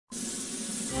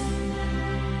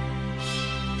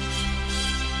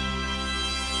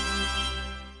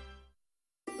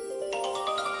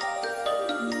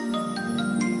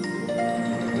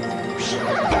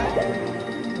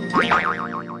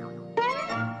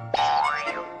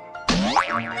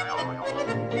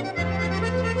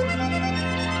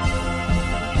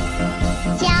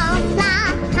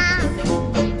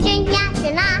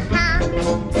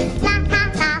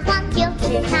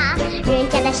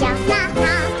小邋遢，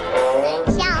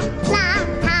小邋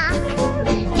遢，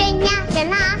真呀真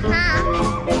邋遢，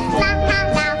邋遢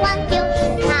大王就是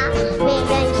他，没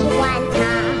人喜欢他。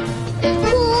突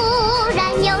然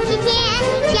有一天，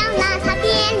小邋遢变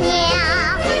了，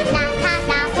邋遢大王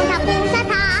他不邋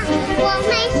遢，我们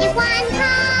喜欢他。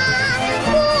突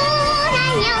然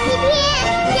有一天，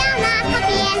小邋遢变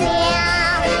了，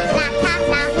邋遢大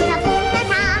王他不邋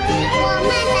遢，我们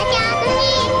大家都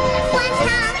喜欢他。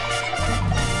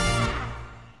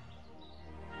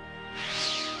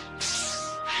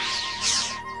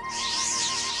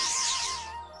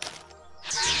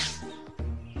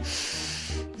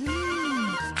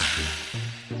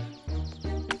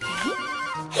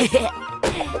嘿嘿。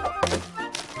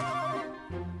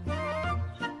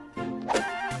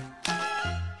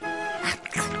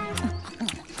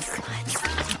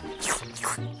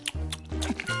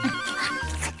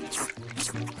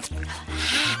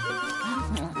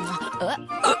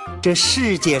这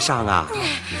世界上啊，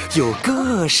有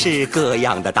各式各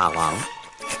样的大王，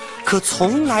可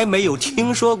从来没有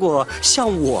听说过像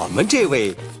我们这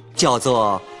位叫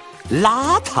做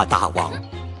邋遢大王。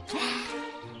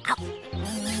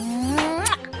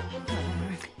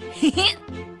嘿嘿，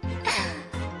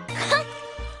哼，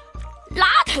邋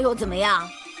遢又怎么样？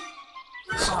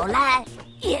好赖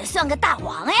也算个大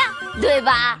王呀，对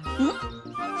吧？嗯。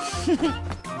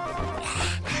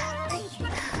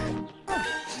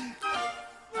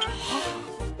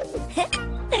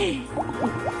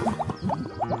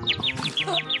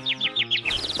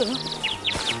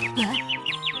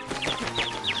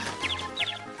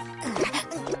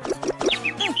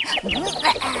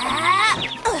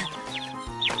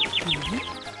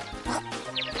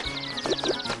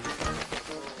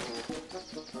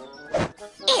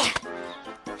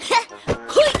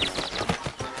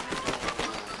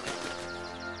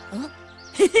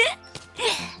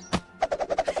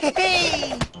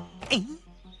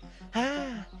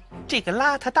这个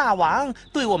邋遢大王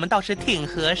对我们倒是挺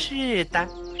合适的。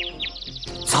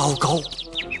糟糕，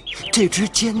这只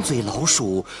尖嘴老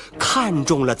鼠看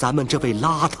中了咱们这位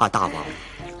邋遢大王，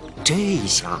这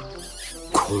下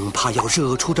恐怕要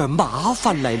惹出点麻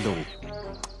烦来喽。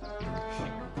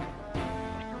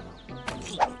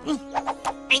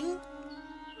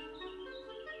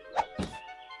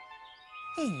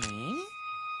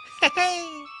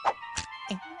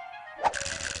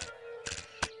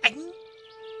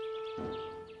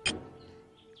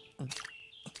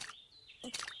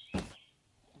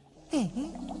嘿嘿。嘿嘿嘿！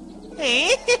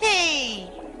嘿嘿，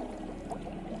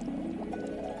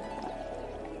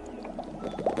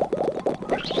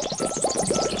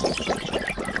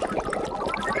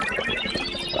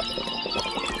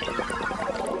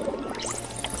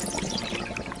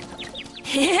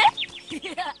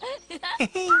嘿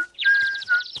嘿，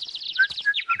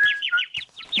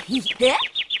嘿，嘿，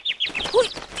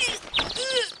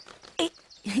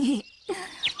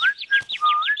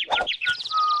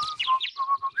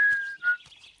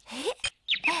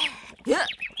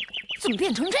怎么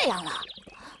变成这样了？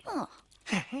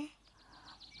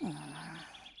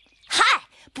嗨，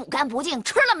不干不净，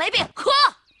吃了没病，喝。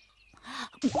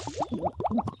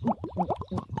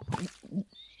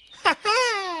哈哈！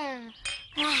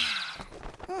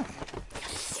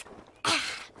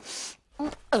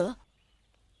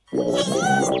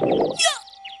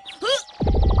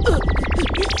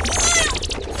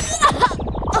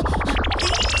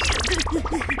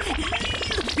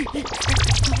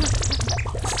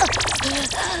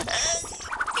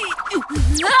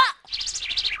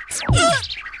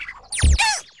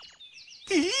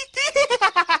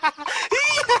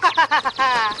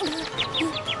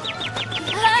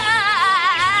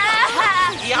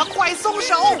呀，快松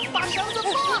手，把绳子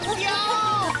放掉！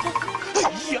哎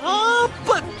呀，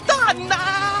笨蛋呐！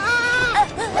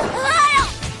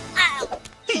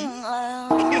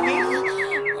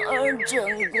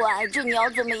真怪，这鸟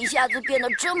怎么一下子变得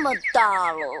这么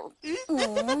大了？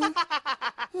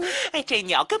哎，这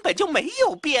鸟根本就没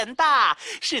有变大，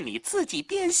是你自己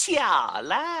变小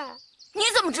了。你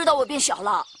怎么知道我变小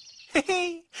了？嘿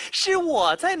嘿，是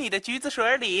我在你的橘子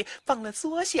水里放了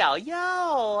缩小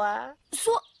药啊！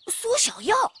缩小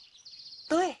药？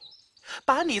对，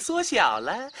把你缩小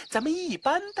了，咱们一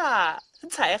般大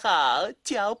才好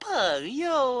交朋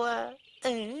友啊！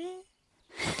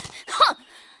哼！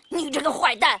你这个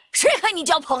坏蛋，谁和你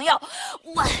交朋友？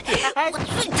我最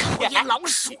讨厌老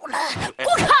鼠了，滚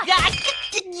开！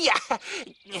呀！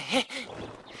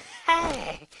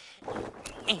嗨，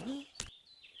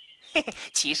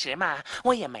其实嘛，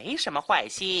我也没什么坏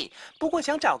心，不过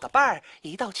想找个伴儿，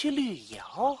一道去旅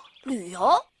游。旅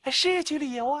游？是去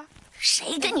旅游啊。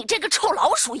谁跟你这个臭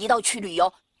老鼠一道去旅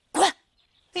游？滚！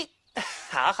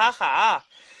好，好，好。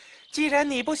既然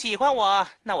你不喜欢我，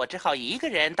那我只好一个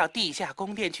人到地下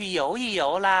宫殿去游一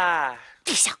游啦。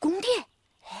地下宫殿？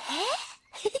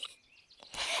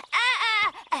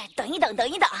哎，等一等，等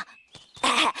一等。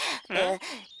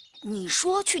你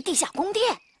说去地下宫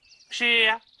殿？是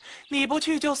啊，你不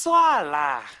去就算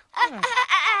了。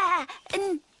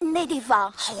那地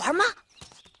方好玩吗？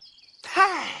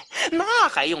嗨，那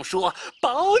还用说，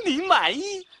保你满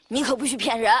意。你可不许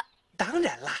骗人。当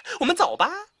然啦，我们走吧。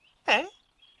哎，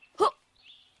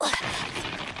快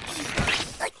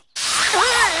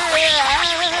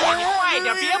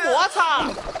点，别摩擦！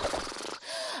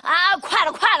啊，快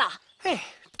了，快了！哎，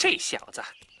这小子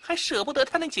还舍不得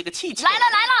他那几个气球。来了，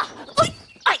来了！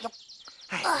哎呦，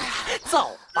哎，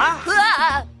走吧。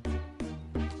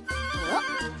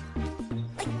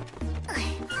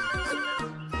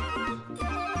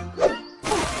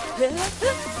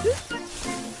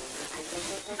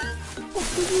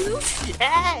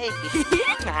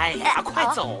哎呀，快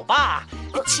走吧，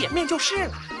前面就是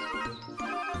了。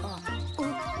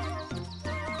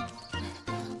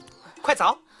快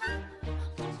走！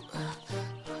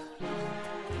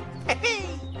嘿嘿，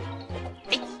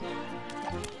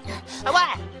哎，喂，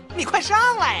你快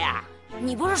上来呀！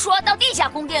你不是说到地下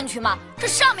宫殿去吗？这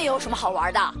上面有什么好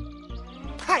玩的？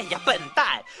哎呀，笨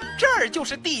蛋，这儿就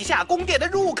是地下宫殿的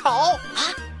入口啊！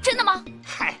真的吗？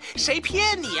嗨，谁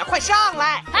骗你呀？快上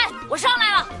来！哎，我上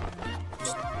来了。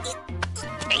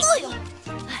哎呦，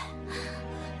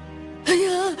哎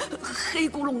呀，黑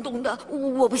咕隆咚的，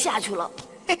我不下去了。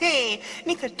嘿嘿，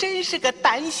你可真是个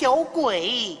胆小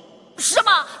鬼！什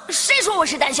么？谁说我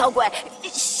是胆小鬼？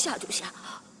下就下。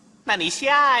那你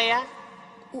下呀！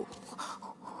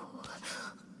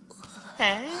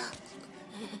哎，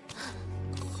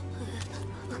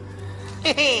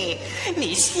嘿嘿，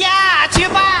你下去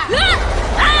吧！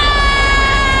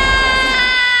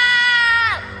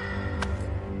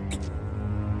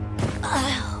哎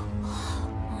呀，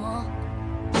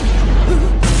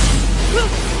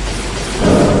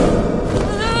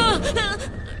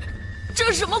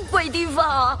这什么鬼地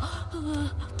方？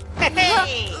嘿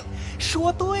嘿，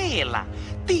说对了，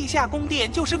地下宫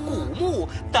殿就是古墓，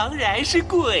当然是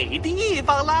鬼地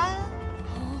方啦。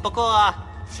不过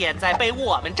现在被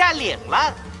我们占领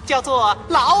了，叫做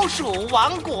老鼠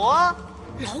王国。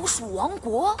老鼠王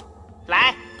国？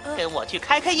来，跟我去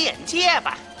开开眼界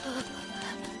吧。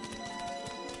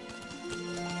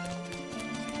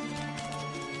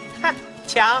看，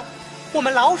瞧，我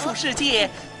们老鼠世界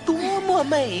多么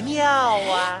美妙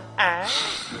啊！啊！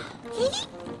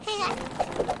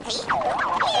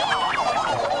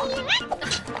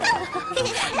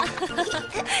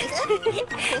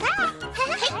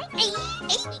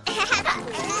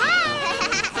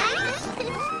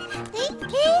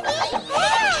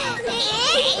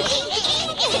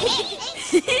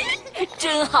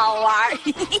真好玩！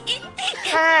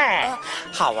嗨，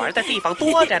好玩的地方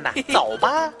多着呢，走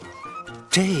吧。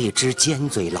这只尖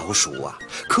嘴老鼠啊，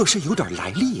可是有点来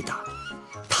历的。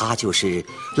他就是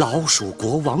老鼠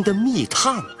国王的密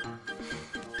探。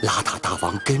邋遢大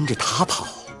王跟着他跑，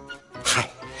嗨，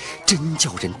真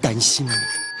叫人担心。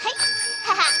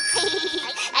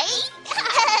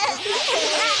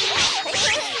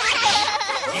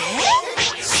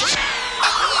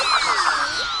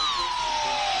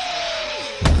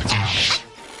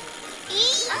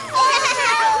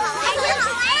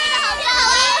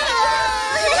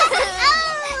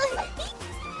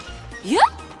呀，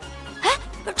哎，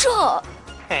这，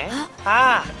哎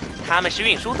啊，他们是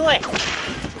运输队。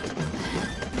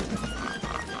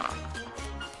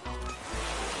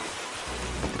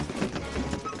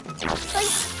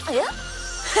哎呀，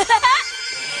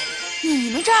你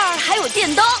们这儿还有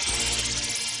电灯？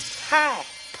嗨，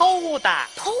偷的。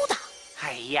偷的？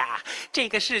哎呀，这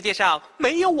个世界上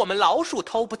没有我们老鼠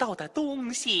偷不到的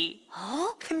东西。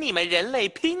哦，你们人类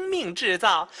拼命制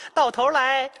造，到头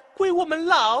来归我们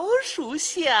老鼠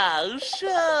享受。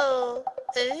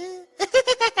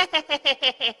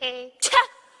切，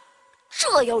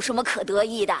这有什么可得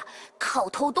意的？靠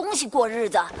偷东西过日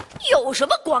子有什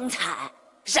么光彩？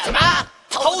什么？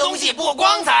偷东西不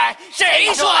光彩？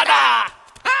谁说的？啊，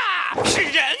是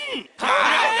人！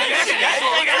人是人，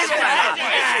人是人，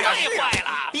太坏了！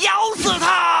咬死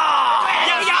他！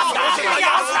咬死他！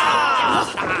咬死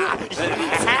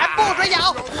他！不准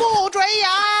咬！不准咬！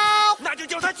那就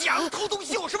叫他讲，偷东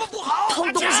西有什么不好？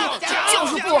偷东西就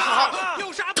是不好，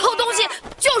偷东西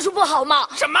就是不好嘛！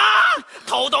什么？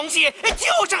偷东西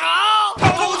就是好？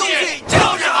偷东西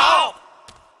就是好？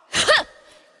哼！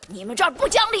你们这儿不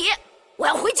讲理，我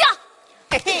要回家。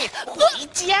嘿嘿，回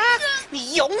家？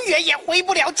你永远也回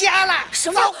不了家了。什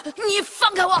么？你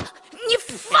放开我！你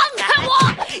放开我！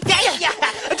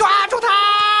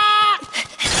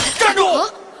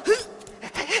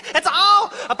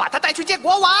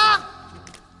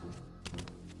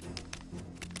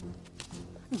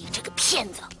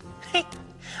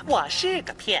是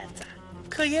个骗子，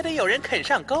可也得有人肯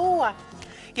上钩啊。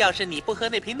要是你不喝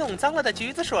那瓶弄脏了的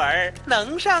橘子水儿，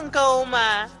能上钩吗？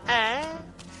啊？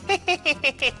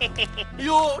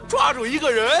哟，抓住一个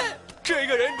人，这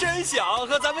个人真小，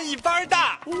和咱们一般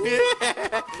大。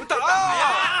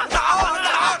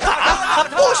打！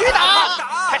不许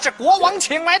打！他是国王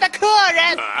请来的客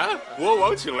人。啊，国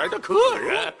王请来的客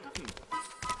人。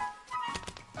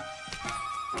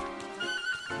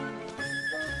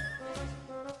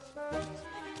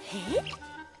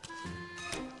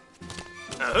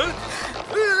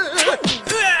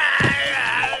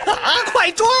快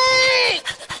追！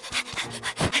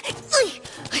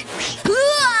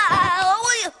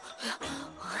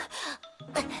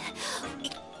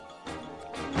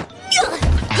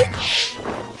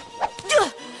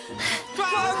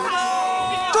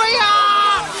追呀！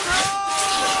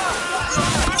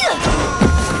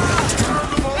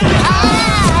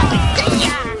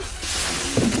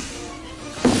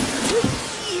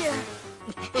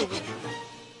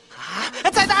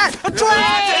在哪儿？追！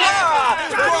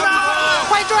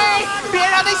快追！别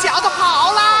让那小子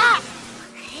跑了！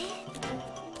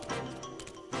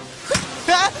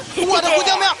我的胡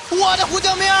椒面！我的胡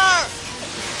椒面！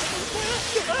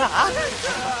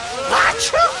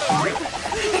去！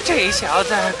这小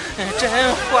子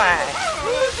真坏！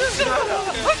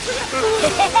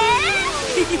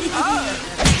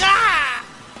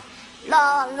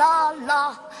啦啦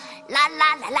啦，啦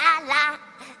啦啦啦啦，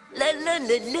啦啦啦啦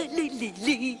啦哩哩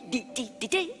滴滴滴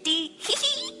滴滴，嘿嘿。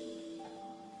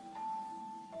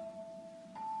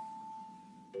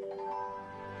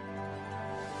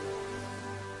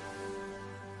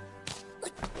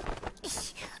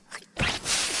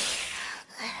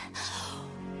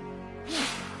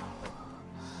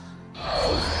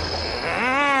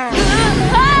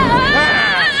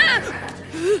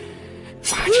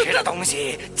吃的东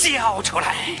西交出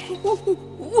来！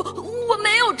我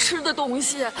没有吃的东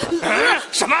西。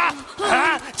什么？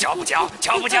啊？交不交？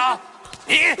交不交？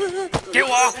你给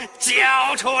我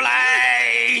交出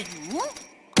来！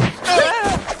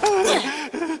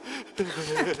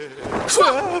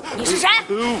说你是谁？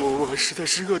我实在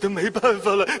是饿得没办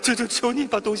法了，求你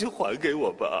把东西还给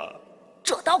我吧。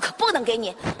这刀可不能给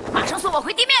你，马上送我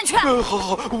回地面去。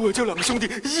好，我叫2个兄弟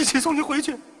一起送你回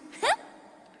去。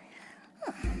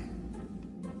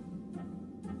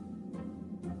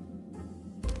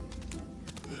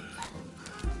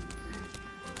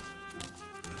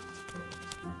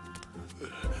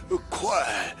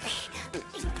快！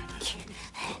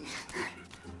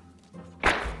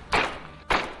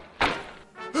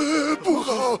不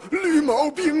好，绿毛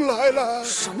兵来了！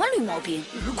什么绿毛兵？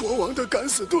国王的敢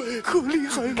死队可厉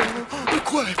害了！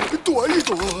快躲一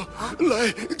躲，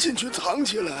来进去藏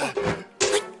起来。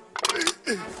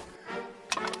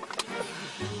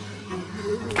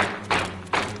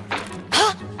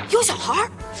啊，有小孩！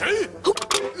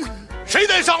谁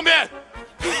在上面？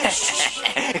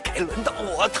该轮到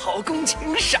我讨公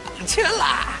请赏去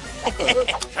了。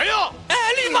谁呀？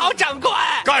绿毛长官，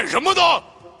干什么的？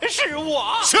是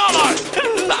我。下来！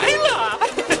来了！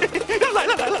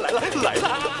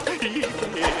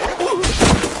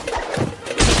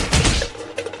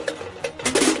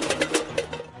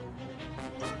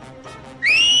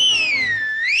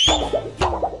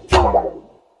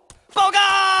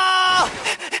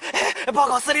报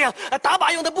告司令，打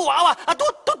靶用的布娃娃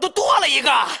多了一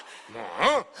个。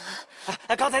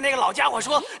刚才那个老家伙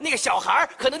说，那个小孩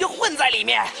可能就混在里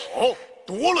面。哦，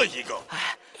多了一个。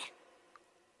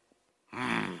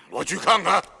我去看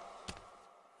看。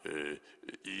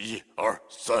1、2、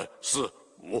3、4、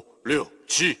5、6、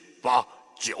7、8、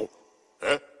9，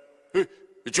哎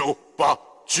，9、8、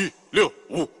7、6、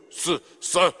5、4、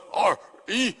3、2、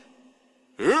1。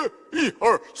1、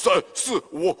2、3、4、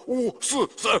5、5、4、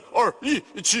3、2、1、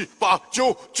7、8、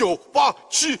9、9、8、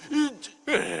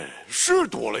7，是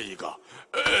多了一个。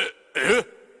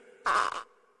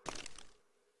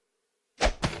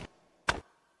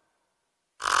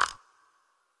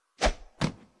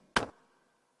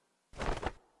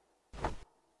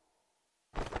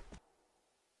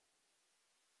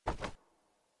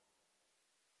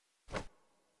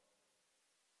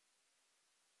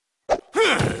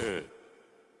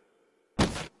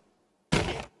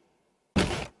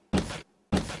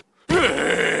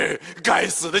该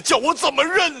死的，叫我怎么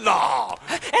认呐？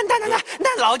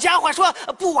那老家伙说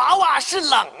布娃娃是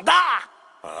冷的。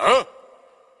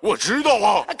我知道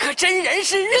啊。可真人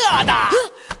是热的。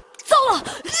糟了！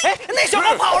那小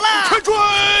孩跑了！快追！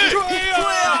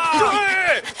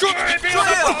追！别让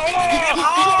他跑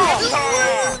了！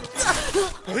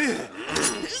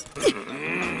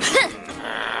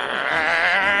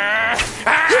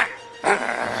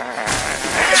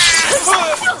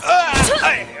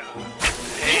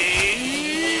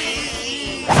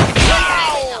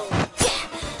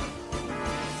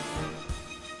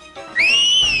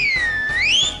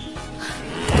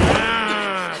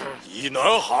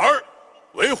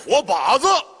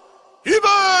预备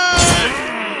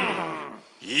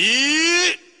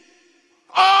，1、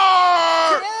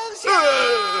2，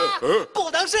不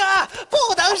能射，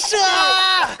不能射！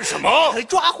什么？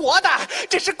抓活的，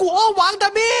这是国王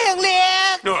的命令。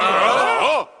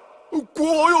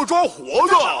国王要抓活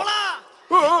的。走了。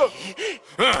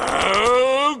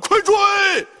快追！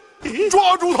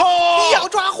抓住他！要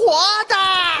抓活的。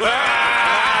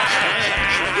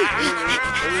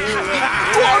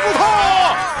抓住他！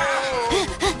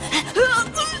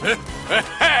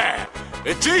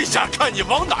这下看你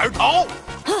往哪儿逃！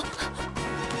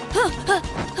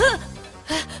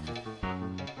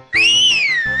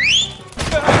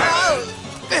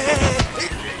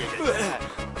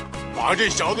把这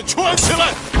小子圈起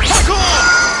来！发射！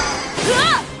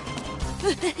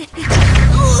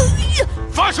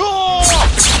发射！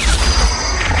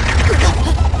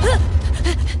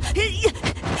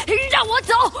让我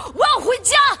走，我要回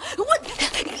家。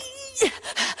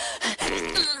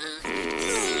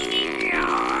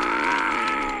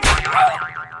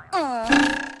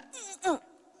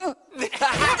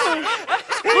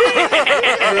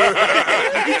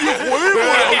你回不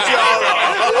了家了。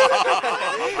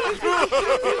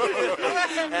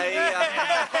哎呀！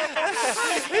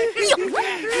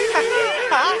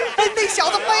啊！那小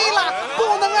子飞了，不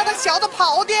能让那小子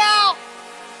跑掉。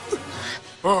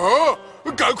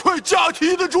赶快加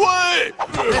蹄子追！快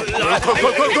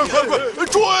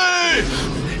追！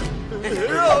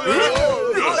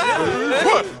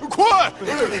快！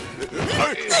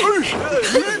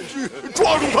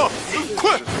抓住他！快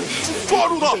抓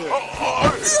住他！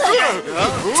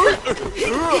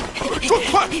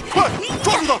快抓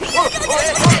住他！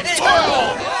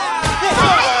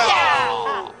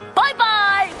拜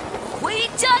拜，回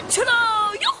家去了。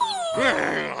哟吼！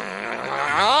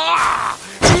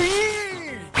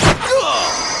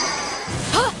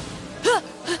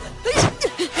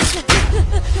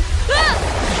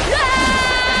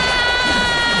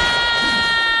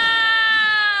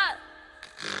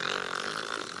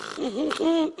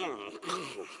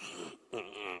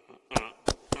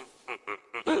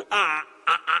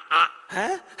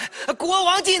国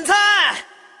王进餐！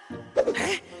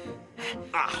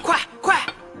快！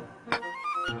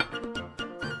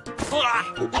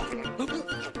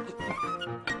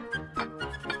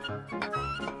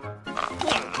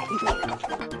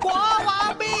国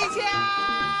王陛下！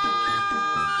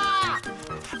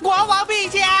国王陛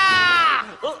下！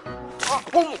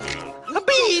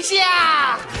陛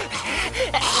下！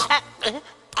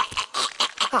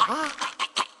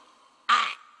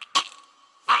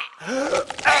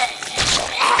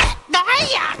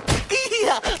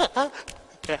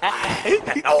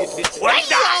混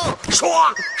蛋！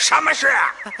说什么事？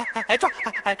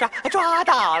抓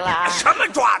到了！什么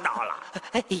抓到了？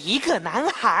一个男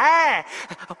孩，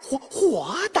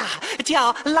活的，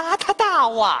叫邋遢大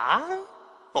王。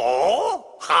哦，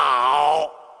好。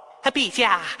陛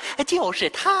下，就是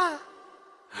他。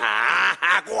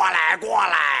过来！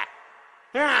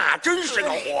啊，真是个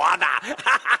活的！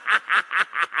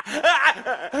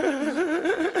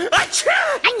去！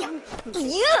哎呀，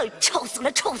臭死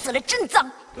了，真脏！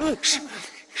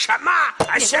什么？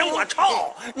嫌我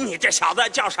臭？你这小子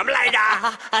叫什么来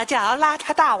着？叫邋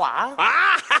遢大王。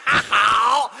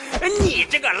好！你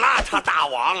这个邋遢大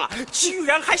王啊，居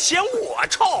然还嫌我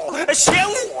臭，嫌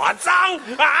我脏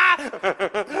啊！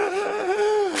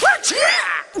去！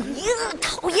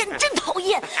讨厌，真讨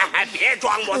厌！别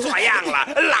装模作样了，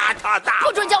邋遢大王！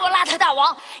不准叫我邋遢大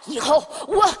王！以后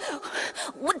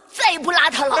我再也不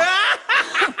邋遢了。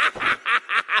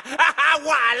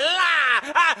完了！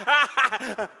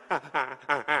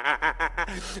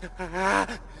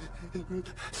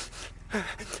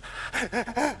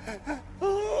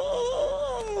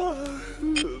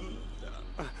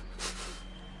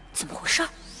怎么回事？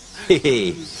嘿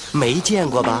嘿，没见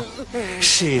过吧？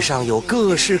世上有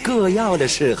各式各样的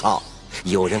嗜好，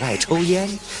有人爱抽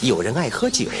烟，有人爱喝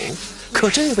酒，可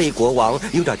这位国王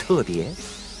有点特别，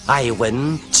爱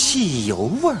闻汽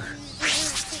油味儿。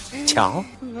瞧，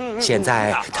现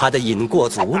在他的瘾过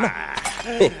足了，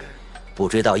嘿，不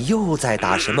知道又在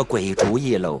打什么鬼主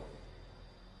意喽。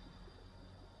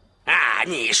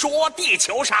你说地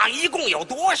球上一共有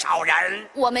多少人？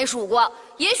我没数过，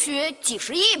也许几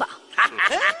十亿吧。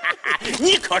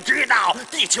你可知道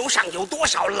地球上有多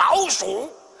少老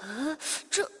鼠？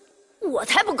这我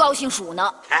才不高兴数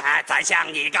呢。宰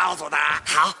相，你告诉他。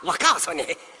好，我告诉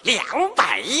你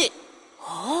，200亿。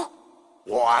哦，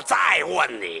我再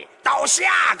问你，到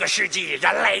下个世纪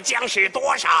人类将是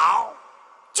多少？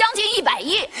将近100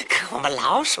亿。可我们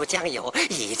老鼠将有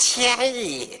1000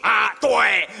亿。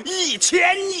对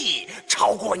，1000亿，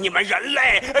超过你们人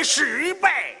类10倍。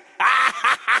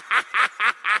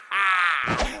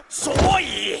所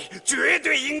以绝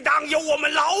对应当由我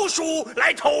们老鼠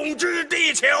来统治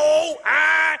地球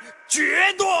啊！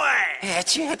绝对！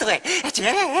绝对，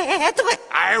绝对！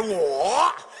而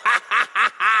我，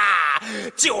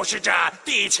就是这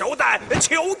地球的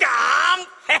酋长，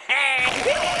嘿嘿！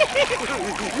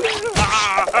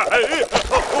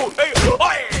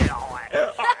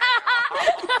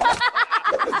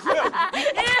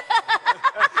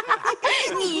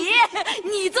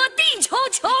你做地球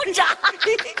酋长，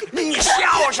你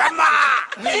笑什么？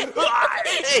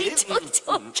地球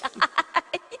酋长，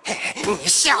你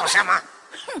笑什么？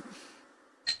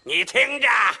你听着，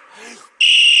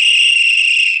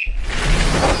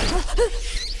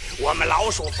我们老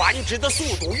鼠繁殖的速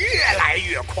度越来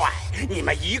越快，你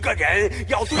们一个人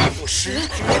要对付10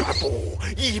只不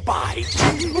100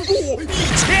只不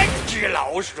1000只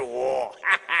老鼠，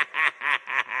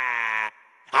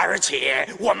而且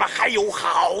我们还有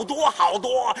好多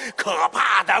可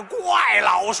怕的怪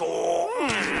老鼠。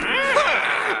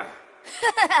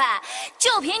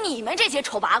就凭你们这些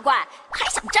丑八怪，还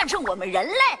想战胜我们人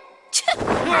类？切！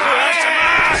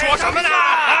说什么呢？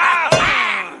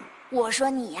我说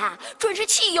你呀，准是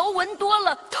汽油闻多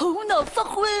了，头脑发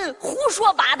昏，胡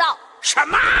说八道。什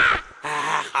么？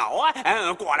好啊，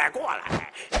过来。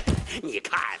你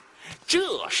看，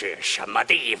这是什么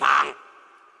地方？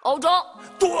欧洲。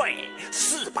对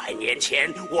，400年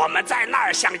前，我们在那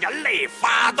儿向人类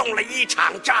发动了一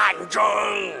场战争。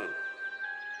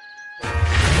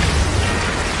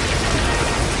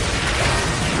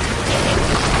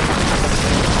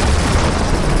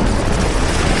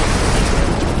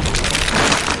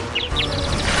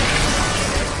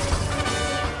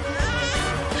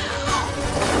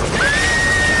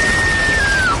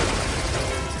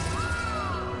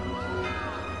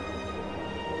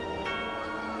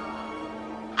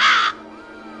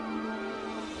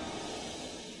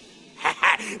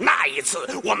那一次，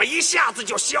我们一下子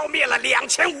就消灭了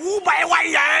2500万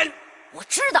人。我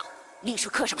知道，历史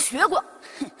课上学过。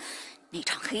哼，那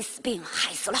场黑死病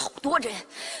害死了好多人，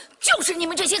就是你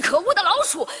们这些可恶的老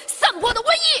鼠散播的瘟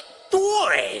疫。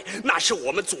对，那是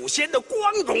我们祖先的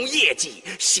光荣业绩。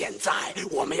现在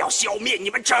我们要消灭你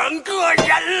们整个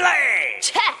人类。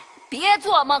切！别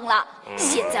做梦了！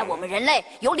现在我们人类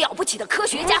有了不起的科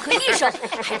学家和医生，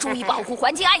还注意保护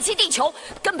环境、爱惜地球，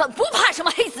根本不怕什么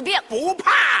黑死病。不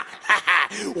怕，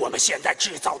我们现在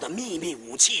制造的秘密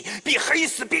武器比黑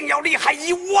死病要厉害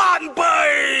10000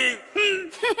倍。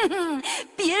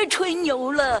别吹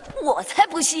牛了，我才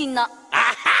不信呢！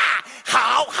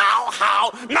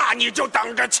好，那你就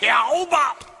等着瞧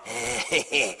吧。嘿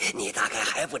嘿，你大概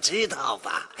还不知道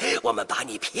吧？我们把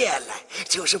你骗来，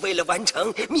就是为了完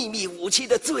成秘密武器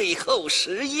的最后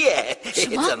实验。什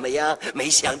么？怎么样？没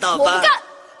想到吧？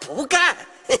我不干！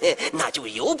不干，那就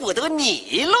由不得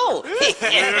你喽！别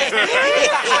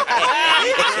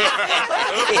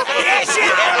笑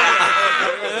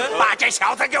了，把这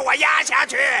小子给我压下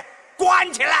去，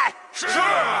关起来。是。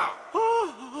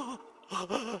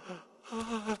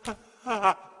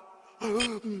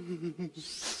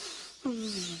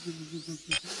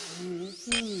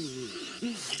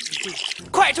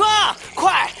快装，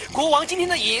快！国王今天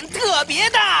的瘾特别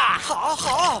大。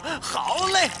好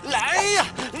嘞，来呀！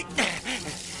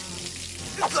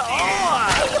走啊！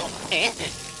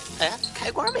开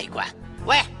关没关？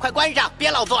喂，快关上，别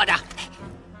老坐着。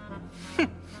哼，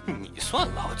你算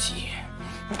老几？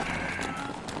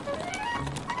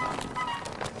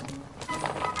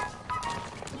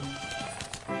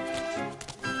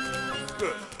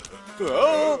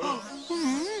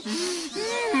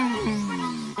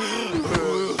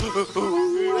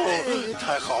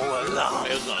太好闻了！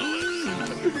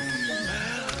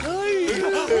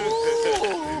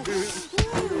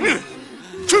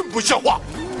真不像话！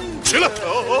起来，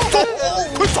走，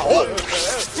快走！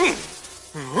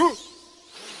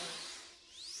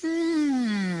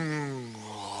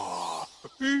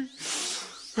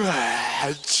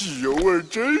汽油味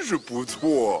真是不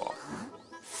错。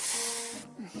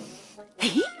哎，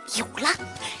有了！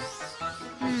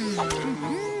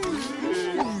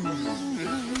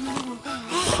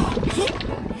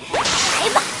来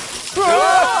吧！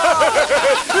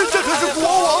这可是国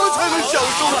王才能享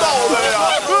受到的呀！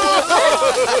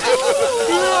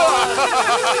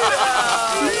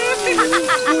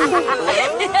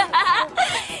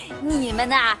你们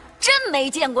呐，真没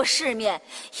见过世面。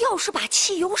要是把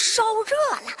汽油烧热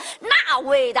了，那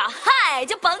味道，嗨，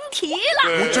就甭提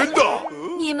了。真的？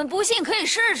你们不信可以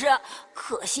试试，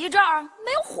可惜这儿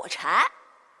没有火柴。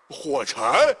火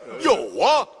柴有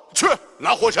啊，去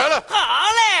拿火柴来。好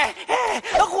嘞，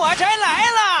火柴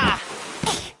来了。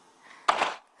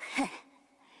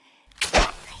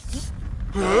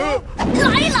来了！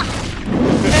哎呀，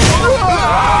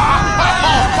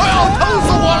疼死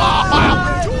我了！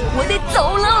我得走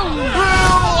了。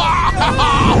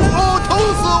疼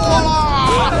死我了！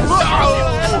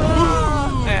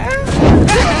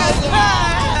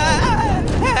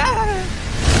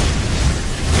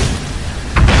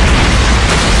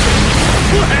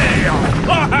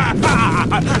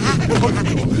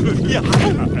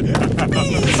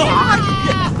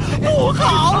不好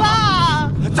了！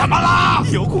怎么了？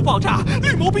油库爆炸，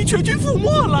绿毛兵全军覆没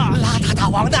了！邋遢大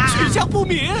王呢？去向不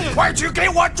明！快去给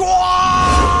我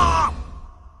抓！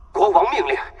国王命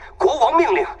令，国王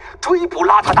命令，追捕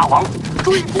邋遢大王，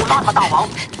追捕邋遢大王！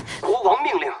国王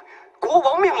命令，国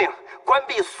王命令，关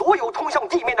闭所有通向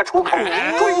地面的出口，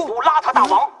追捕邋遢大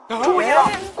王！注意了，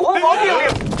国王命令！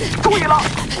注意了，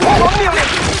国王命令，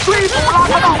追捕邋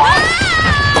遢大王！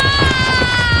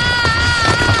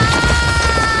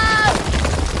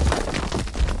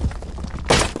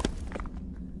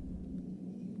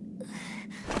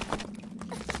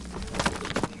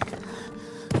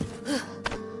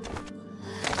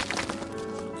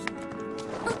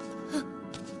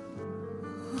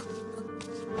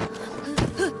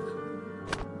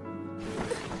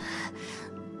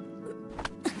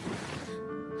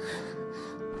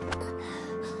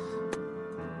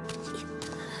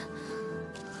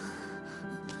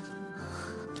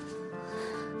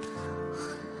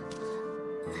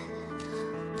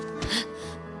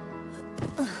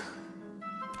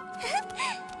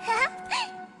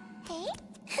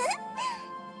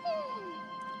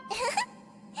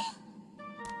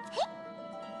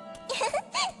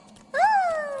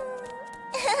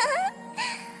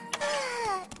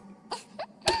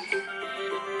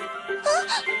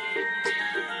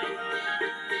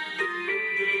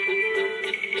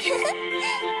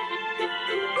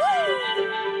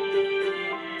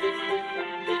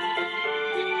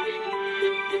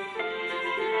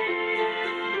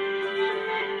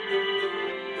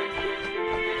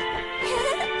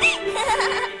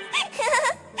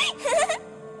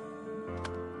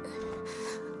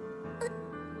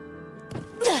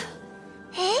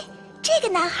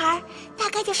男孩大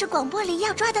概就是广播里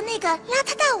要抓的那个邋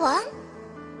遢大王。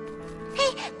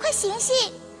嘿，快醒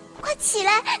醒，快起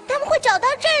来，他们会找到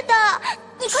这儿的。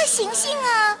你快醒醒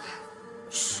啊！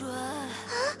水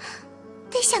啊，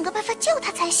得想个办法救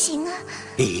他才行啊。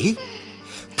咦，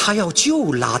他要救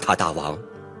邋遢大王，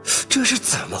这是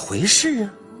怎么回事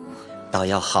啊？倒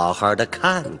要好好的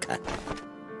看看。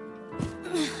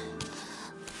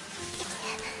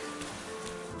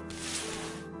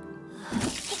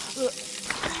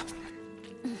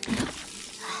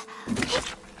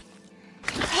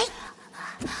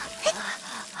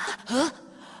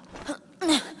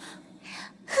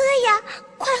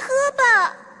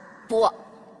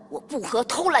不喝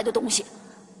偷来的东西，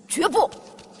绝不！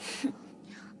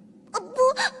不，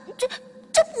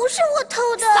这不是我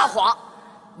偷的。撒谎！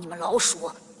你们老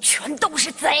鼠全都是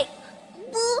贼！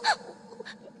不，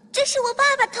这是我爸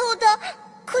爸偷的。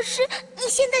可是你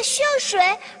现在需要水，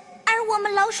而我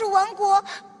们老鼠王国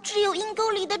只有阴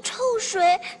沟里的臭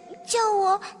水，叫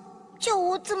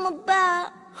我怎么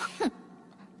办？哼！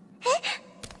哎。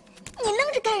你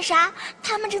愣着干啥？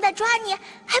他们正在抓你，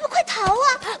还不快逃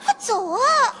啊！快走啊！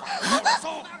他们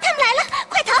来了，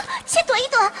快逃！先躲一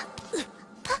躲。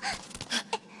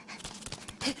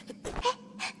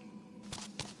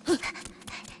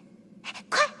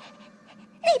快，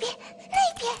那边，那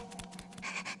边！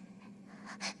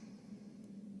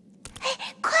哎，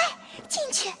快进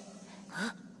去！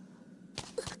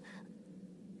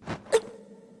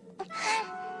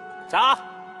走，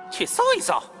去搜一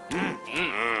搜。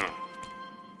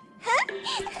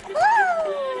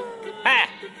哎，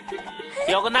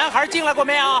有个男孩进来过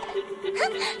没有？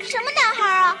什么男孩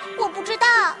啊？我不知道。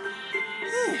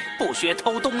不学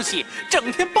偷东西，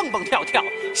整天蹦蹦跳跳，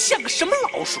像个什么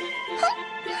老鼠？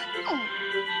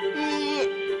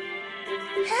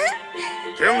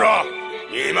听着，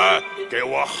你们给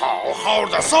我好好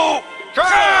的搜。是。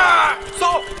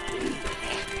搜。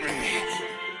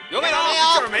有没有？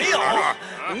这儿没有。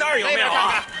那儿有没有？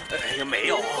哎呀，没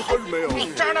有，没有。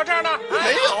这儿呢，这儿呢，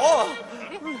没有。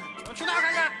去那儿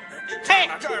看看。嘿，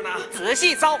这儿呢，仔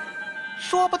细搜，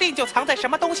说不定就藏在什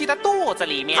么东西的肚子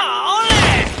里面。好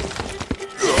嘞。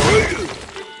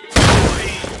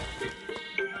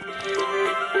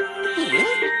你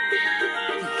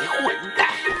混蛋！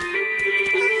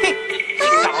嘿，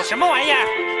搞什么玩意儿？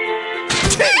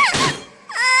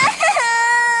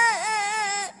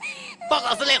报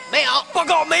告司令，没有。报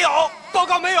告没有，报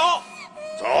告没有。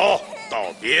走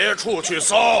到别处去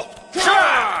搜。是。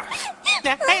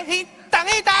嘿，等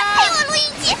一等。给我录音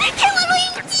机，给我录音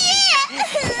机！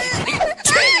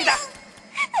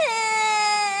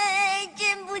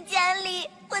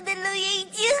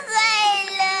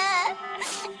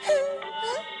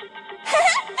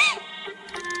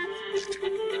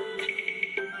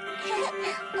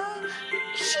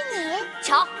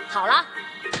好了，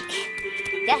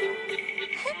给。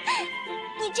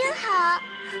你真好。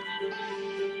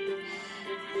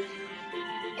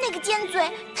那个尖嘴，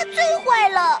他最坏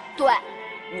了。对，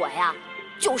我呀，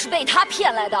就是被他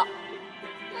骗来的。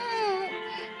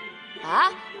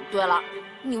啊，对了，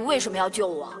你为什么要救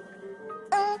我？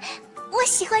我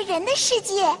喜欢人的世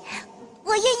界，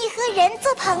我愿意和人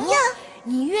做朋友。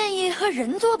你愿意和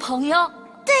人做朋友？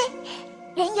对，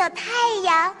人有太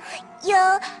阳，有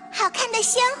好看的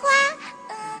鲜花，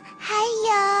还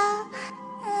有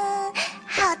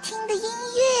好听的音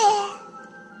乐。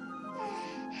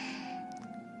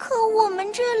可我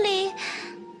们这里，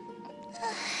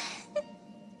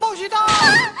不许动！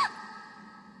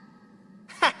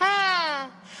哈哈，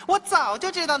我早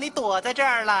就知道你躲在这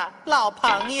儿了，老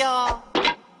朋友。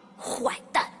坏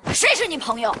蛋，谁是你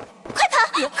朋友？快跑，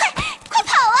快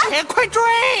跑啊！快追！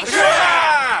是。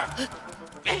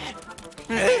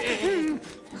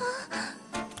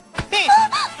嘿，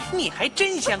你还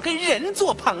真想跟人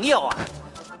做朋友啊？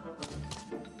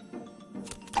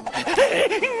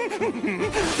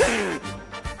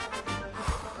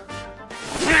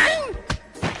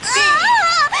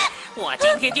我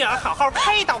今天就要好好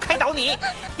开导你，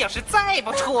要是再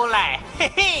不出来，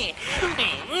嘿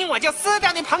嘿，我就撕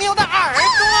掉你朋友的耳朵。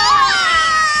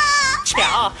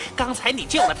瞧，刚才你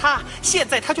救了他，现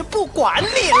在他就不管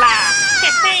你了，嘿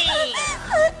嘿。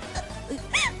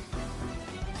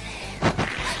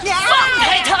放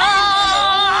开他！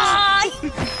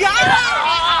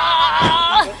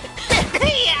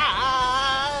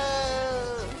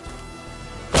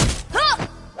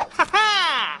哈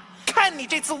哈，看你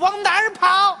这次往哪儿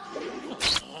跑！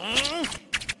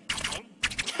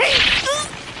嘿！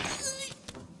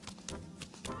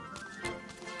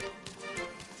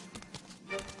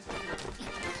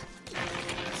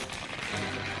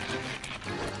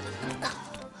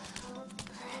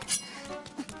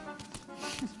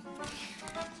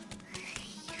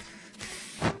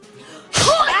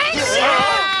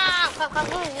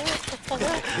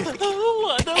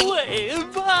我的尾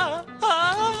巴啊！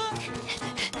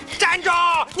站住！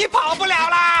你跑不了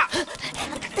了！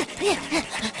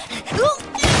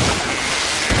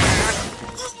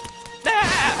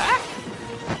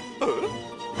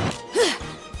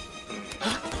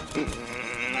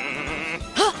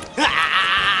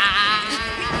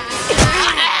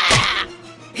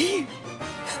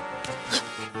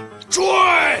追！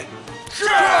是。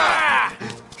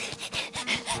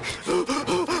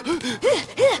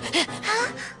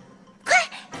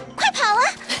快跑啊！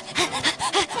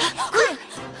快，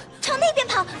朝那边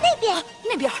跑，那边。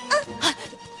那边。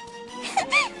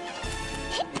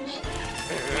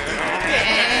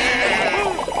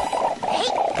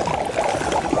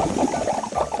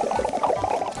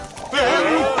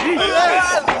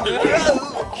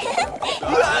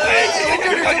这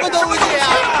是什么东西啊？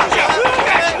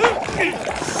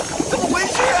怎么回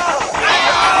事啊？哎呀！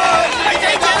谁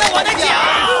剪了我的脚？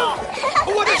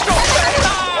我的手没了，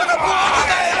我的脖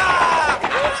没了。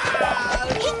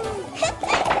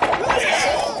哎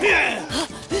呦！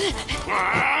啊！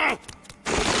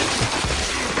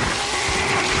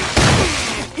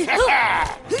哎呀！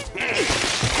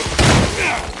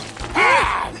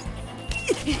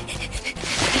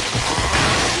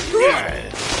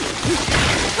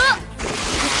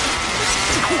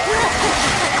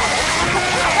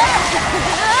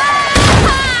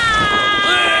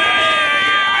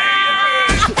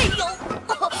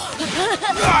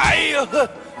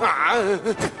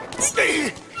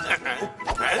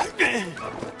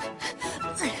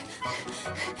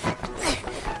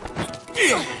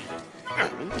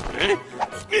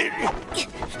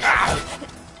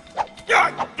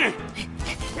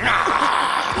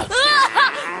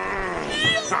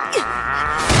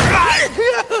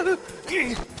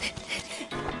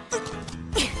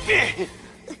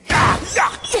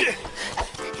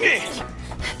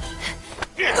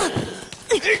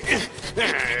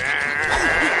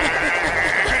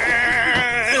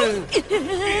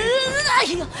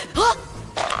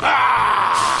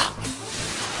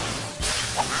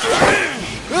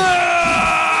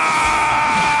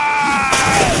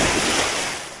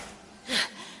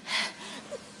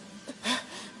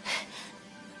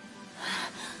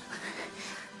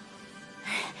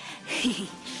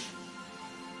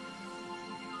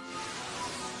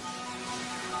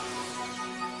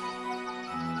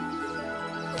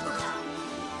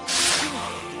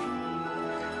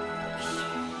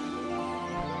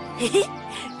嘿嘿，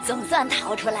总算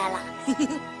逃出来了。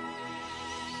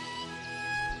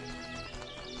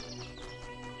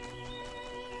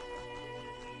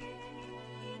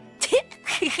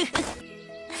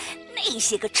那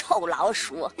些个臭老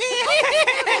鼠。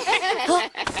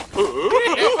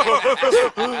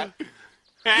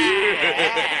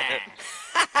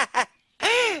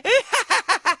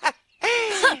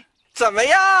怎么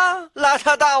样，邋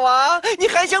遢大王，你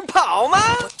还想跑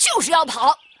吗？我就是要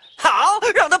跑。好，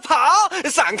让他跑，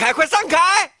散开，快散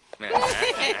开！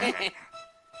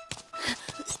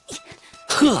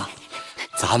呵，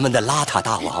咱们的邋遢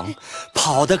大王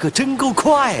跑得可真够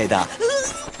快的。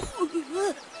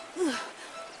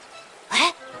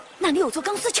哎，那里有座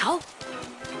钢丝桥。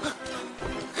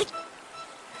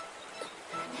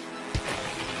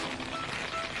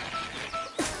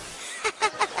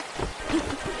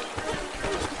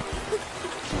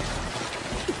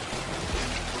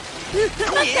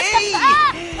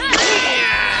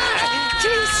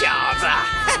这小子！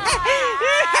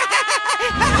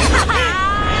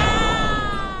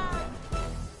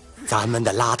咱们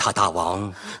的邋遢大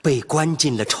王被关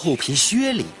进了臭皮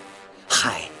靴里，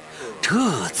嗨，这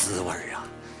滋味啊！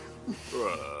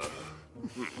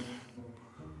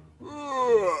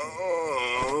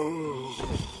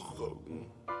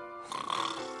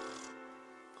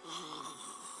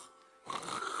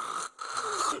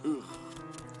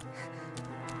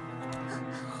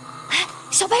哎，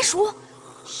小白鼠。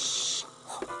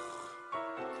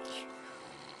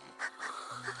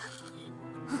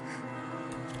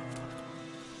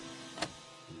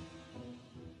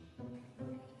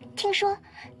听说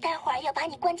待会儿要把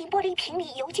你关进玻璃瓶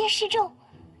里游街示众，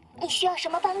你需要什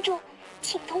么帮助，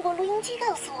请通过录音机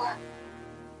告诉我。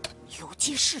游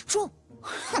街示众，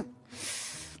哼！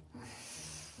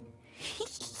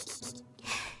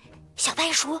小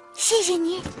白鼠，谢谢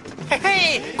你。嘿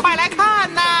嘿，快来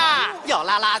看呐！要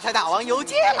拉邋遢大王游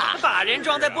街了，把人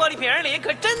装在玻璃瓶里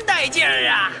可真带劲儿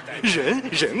啊！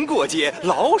人过街，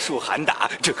老鼠喊打，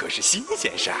这可是新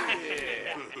鲜事儿。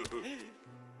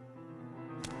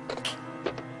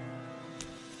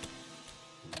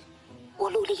我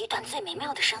录了一段最美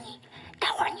妙的声音，待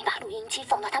会儿你把录音机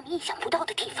放到他们意想不到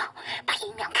的地方，把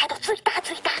音量开到最大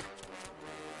最大。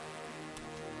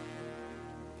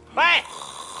喂，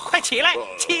快起来，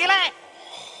起来！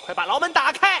快把牢门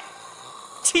打开！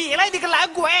起来，你个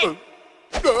懒鬼！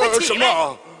快起来！什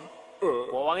么？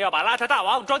国王要把邋遢大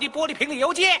王装进玻璃瓶里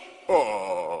游街。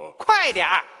快点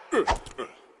儿！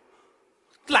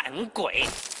懒鬼！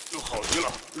好极了，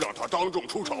让他当众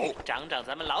出丑，长长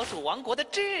咱们老鼠王国的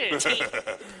志气。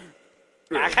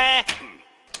打开！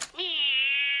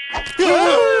有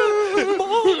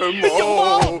猫！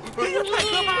太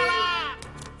可怕了！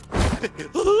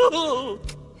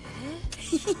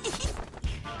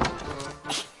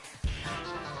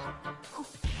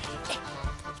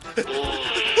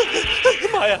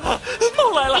妈呀，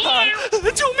猫来了！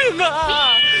救命啊！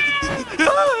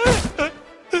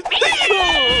哎呦！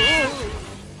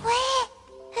喂，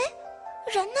哎，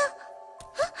人呢？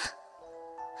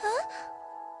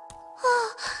哦，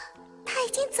他已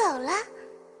经走了。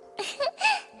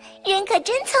人可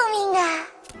真聪明啊！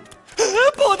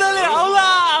不得了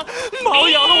了，猫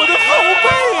咬了我的后背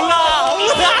了！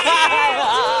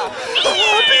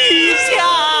陛下！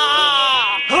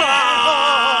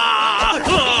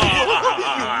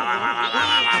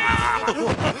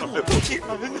天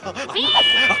哪！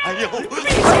哎呦，陛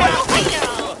下！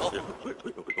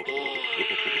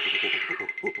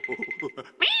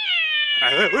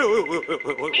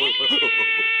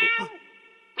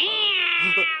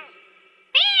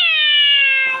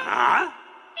啊！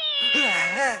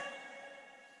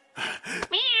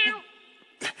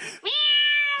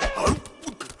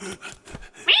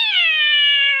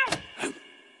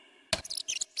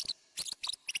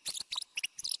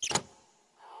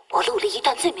我录了一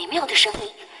段最美妙的声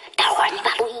音，待会儿你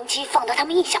把录音机放到他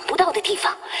们意想不到的地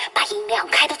方，把音量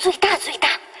开到最大最大。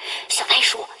小白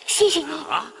鼠，谢谢你。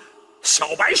小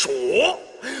白鼠，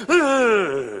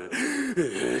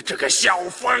这个小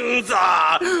疯子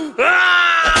啊！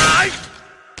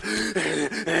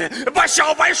把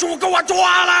小白鼠给我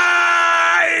抓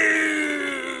来！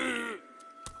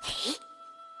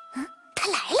他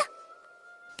来了。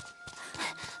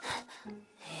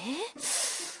哎，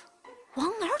往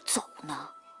哪儿走呢？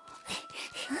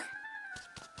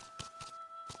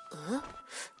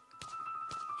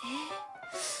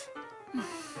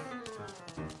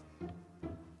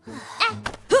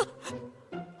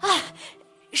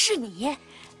是你，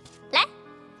来，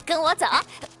跟我走。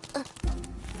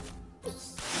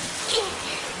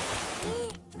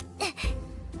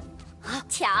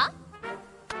瞧，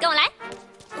跟我来。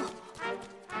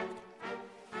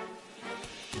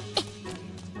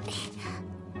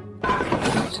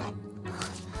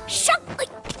上，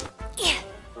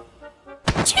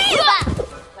去吧！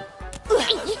陛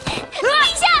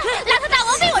下，邋遢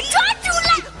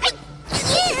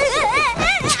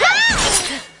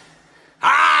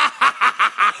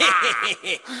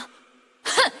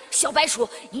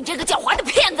你这个狡猾的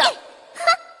骗子！哼，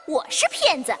我是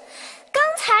骗子。刚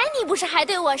才你不是还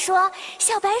对我说“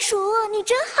小白鼠，你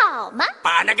真好”吗？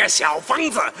把那个小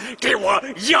疯子给我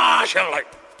押上来！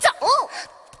走！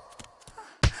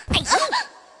哎呀！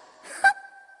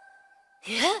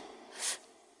耶，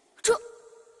这……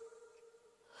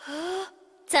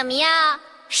怎么样？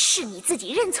是你自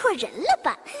己认错人了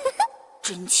吧？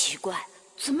真奇怪，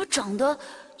怎么长得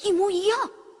一模一样？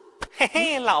嘿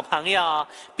嘿，老朋友，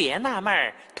别纳闷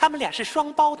儿，他们俩是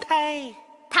双胞胎。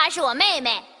她是我妹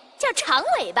妹，叫长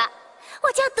尾巴，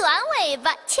我叫短尾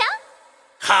巴。瞧，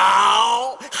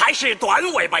好，还是短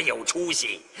尾巴有出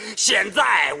息。现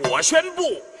在我宣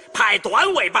布，派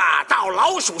短尾巴到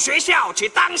老鼠学校去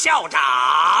当校长。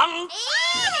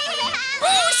不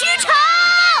许吵！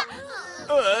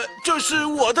这是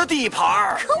我的地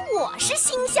盘。可我是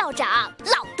新校长，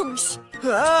老东西。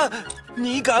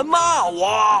你敢骂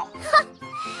我？哼！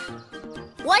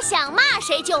我想骂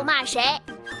谁就骂谁，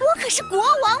我可是国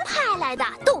王派来的，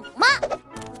懂吗？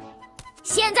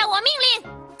现在我命令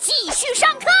继续上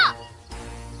课。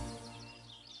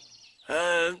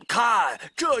看，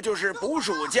这就是捕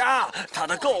鼠夹，它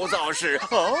的构造是……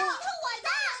哦，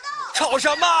吵什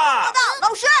么？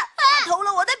老师，他偷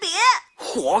了我的笔。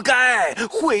活该，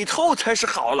会偷才是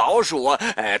好老鼠。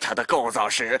它的构造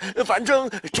是……反正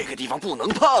这个地方不能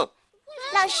碰。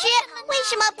老师，为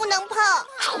什么不能碰？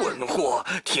蠢货，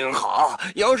听好，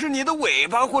要是你的尾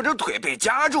巴或者腿被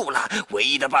夹住了，唯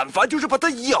一的办法就是把它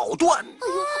咬断。哎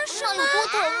呦，那有多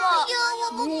疼啊！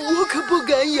我可不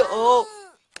敢咬。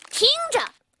听着，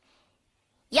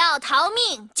要逃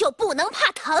命就不能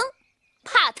怕疼，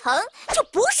怕疼就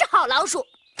不是好老鼠。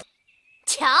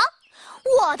瞧，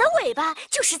我的尾巴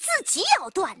就是自己咬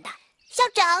断的。校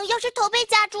长，要是头被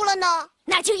夹住了呢？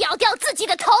那就咬掉自己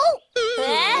的头。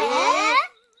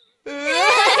咬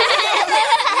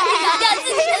掉自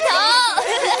己的头，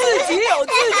自己咬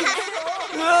自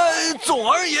己。总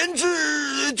而言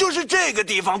之，就是这个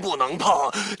地方不能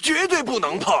碰，绝对不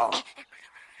能碰。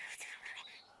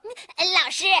老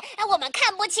师，我们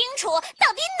看不清楚，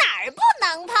到底哪儿不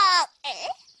能碰？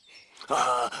看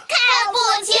不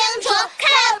清楚，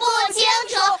看不清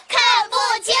楚，看不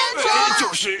清楚。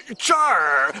就是这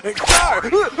儿，这儿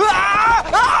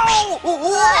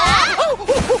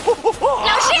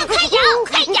老师，快咬，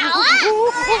快咬啊！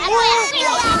快咬，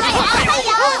快咬，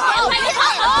快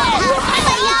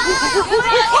咬！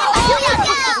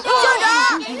校长，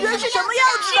人是什么样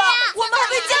子的？我们还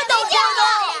没见到过呢。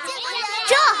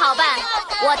这好办，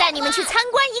我带你们去参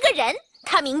观一个人，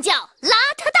他名叫邋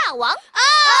遢大王。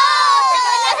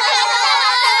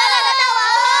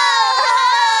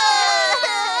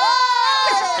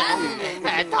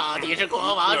到底是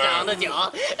国王长的酒，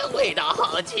味道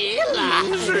好极了。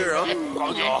是啊，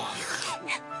好酒。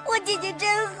我姐姐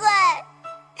真坏。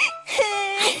哎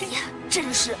呀，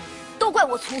真是，都怪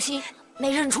我粗心，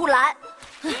没认出来。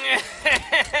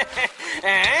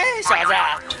哎，小子，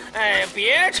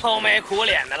别愁眉苦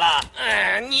脸的了，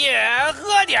你也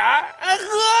喝点儿，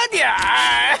喝点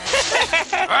儿。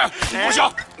哎，不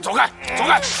行，走开，走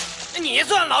开。你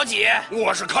算老几？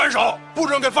我是看守，不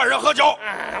准给犯人喝酒。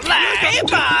来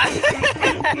吧。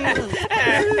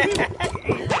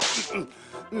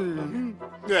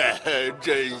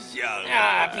真香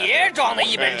啊！别装得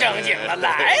一本正经了，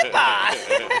来吧。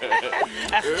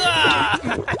喝。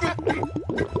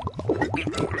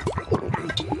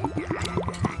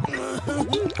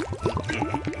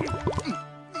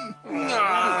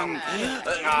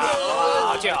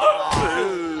好酒。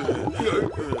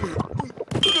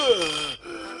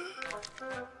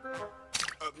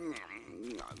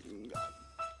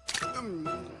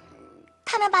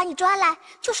他们把你抓来，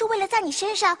就是为了在你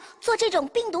身上做这种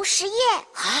病毒实验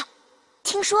啊！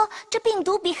听说这病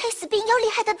毒比黑死病要厉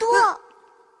害得多。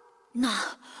那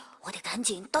我得赶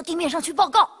紧到地面上去报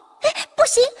告。不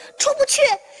行，出不去，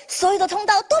所有的通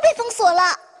道都被封锁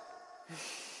了。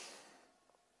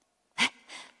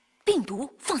病毒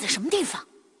放在什么地方？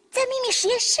在秘密实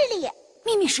验室里。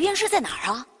秘密实验室在哪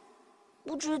儿啊？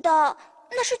不知道，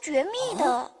那是绝密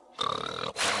的。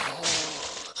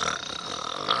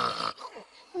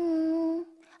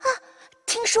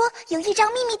听说有一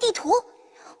张秘密地图，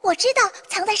我知道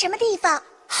藏在什么地方。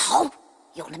好，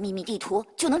有了秘密地图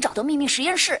就能找到秘密实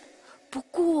验室。不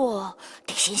过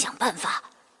得先想办法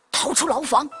逃出牢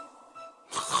房。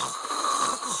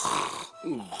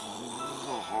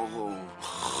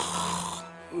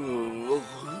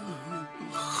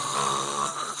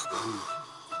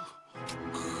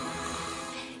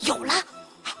有了！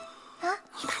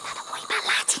你把他的尾巴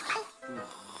拉进来。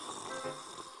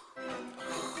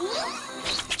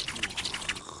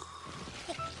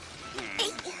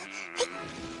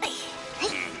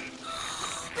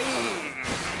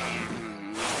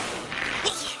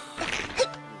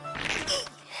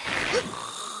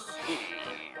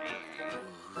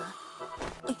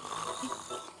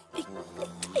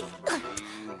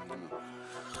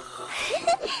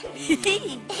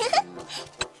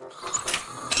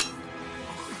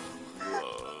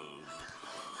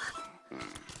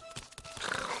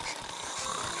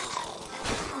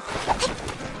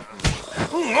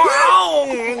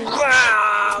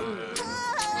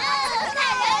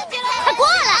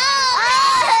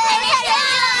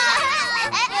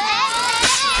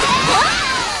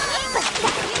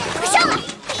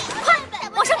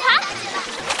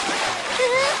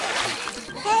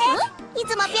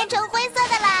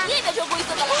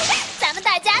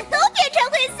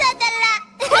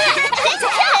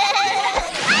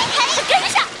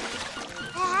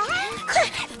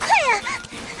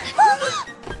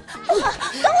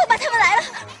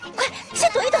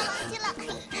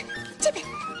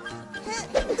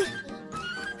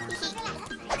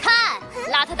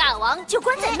就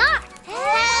关在那儿。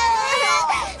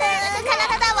看邋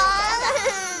遢大王。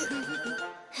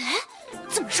哎，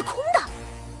怎么是空的？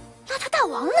邋遢大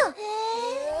王呢？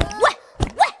喂，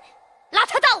邋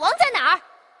遢大王在哪儿？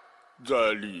在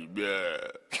里面。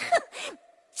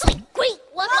醉鬼！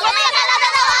我们要看邋遢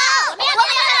大王！我们要看邋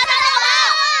遢大王！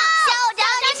校长，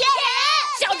你骗人！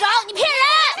校长，你骗人！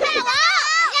大王，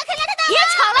你要看邋遢大王！别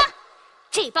吵了，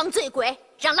这帮醉鬼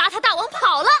让邋遢大王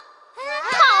跑了，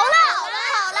跑了！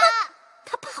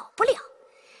他跑不了，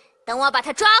等我把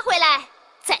他抓回来，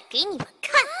再给你们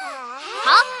看。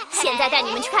好，现在带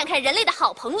你们去看看人类的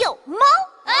好朋友猫。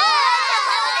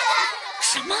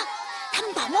什么？他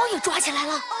们把猫也抓起来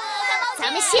了？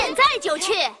咱们现在就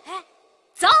去。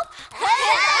走！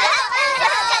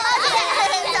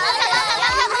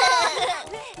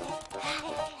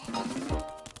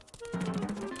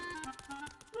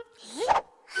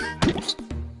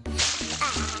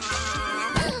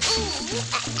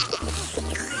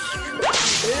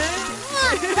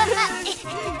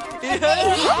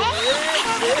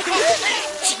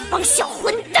这帮小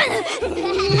混蛋！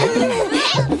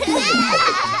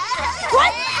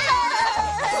滚！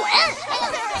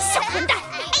小混蛋！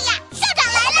校长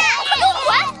来了！快给我滚！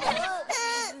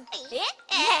你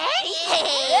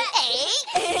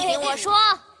听我说，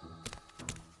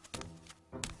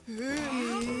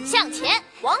向前，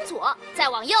往左，再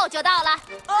往右就到了。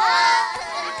走！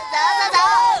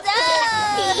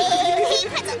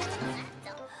快走！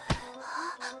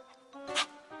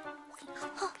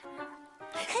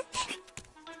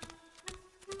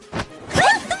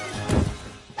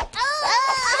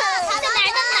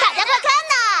大家快看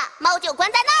呐，猫就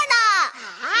关在那儿呢！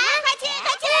快去！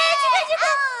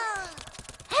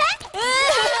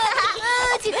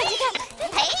去看！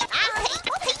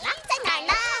在哪儿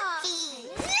呢？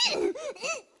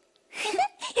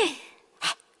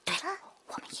对了，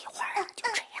我们一会儿就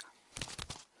这样。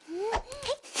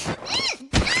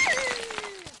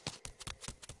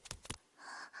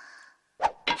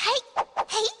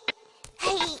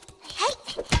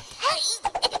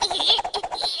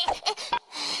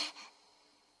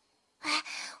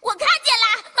我看见了，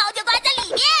猫就关在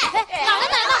里面。哪儿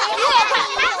呢？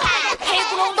黑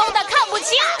咕隆咚的，看不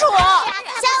清楚。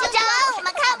校长，我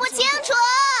们看不清楚。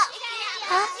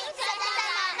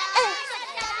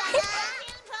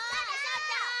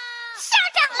校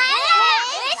长来了！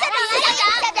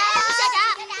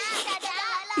校长！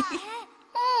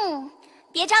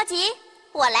别着急，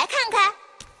我来看看。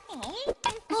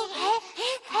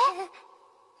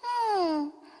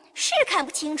是看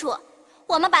不清楚，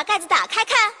我们把盖子打开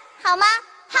看好吗？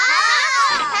好。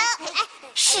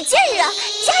使劲热，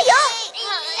加油！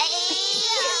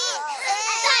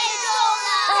太重了，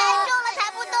抬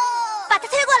不动。把它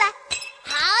推过来。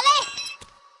好嘞。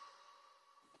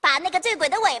把那个醉鬼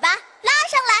的尾巴拉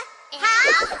上来。好。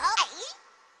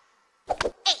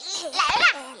来了。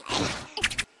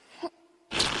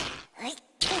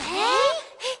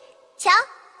瞧，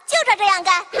就照这样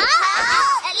干。好，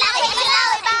拉尾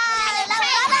巴。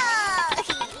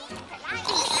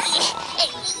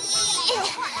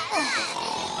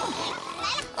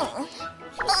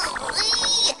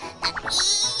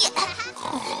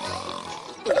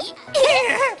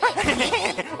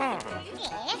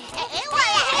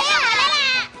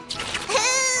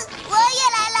我也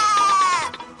来了。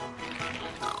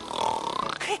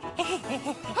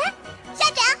校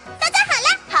长，都做好了。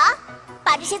好，把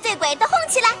这些醉鬼都轰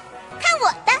起来，看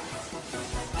我的。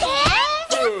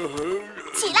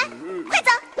起来，快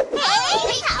走。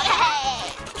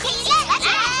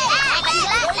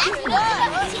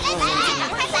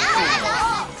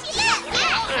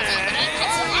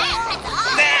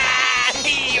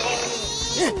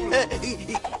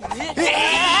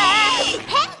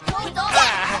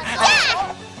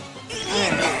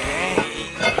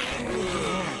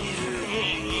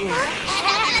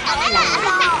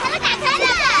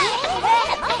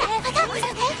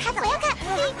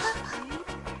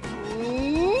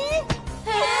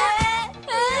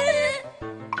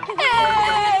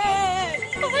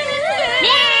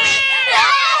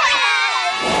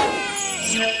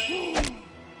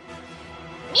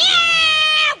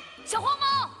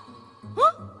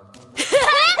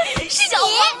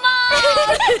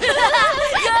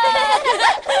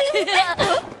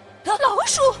老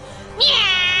鼠，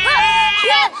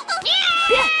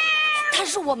他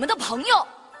是我们的朋友。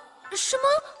什么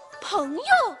朋友？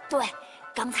对，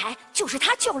刚才就是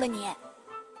他救了你。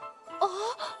哦，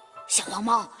小黄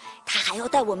猫，他还要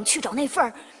带我们去找那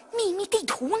份秘密地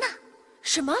图呢。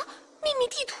什么秘密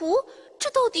地图？这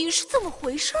到底是怎么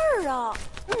回事儿啊？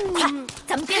快，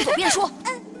咱们边走边说。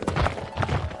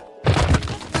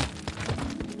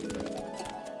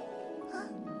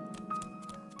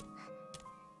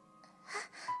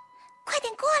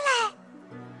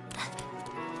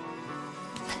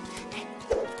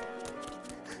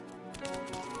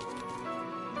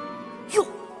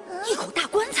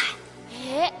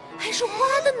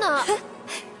的呢。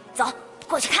走，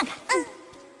过去看看。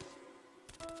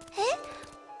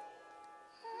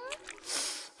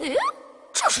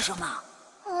这是什么？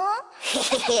嘿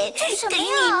嘿嘿，给你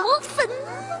磨粉。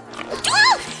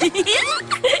给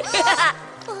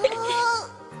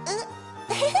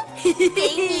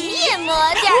你也抹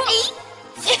点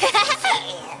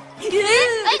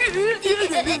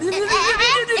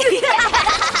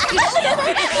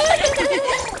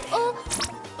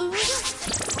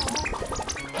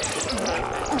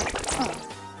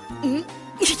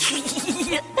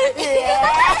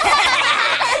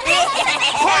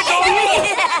快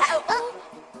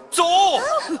走！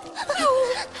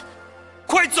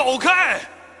快走开！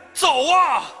走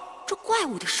啊！这怪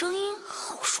物的声音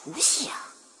好熟悉啊，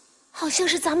好像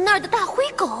是咱们那儿的大灰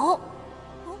狗。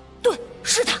对，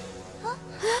是它。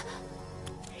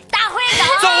大灰狗，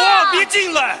走啊！别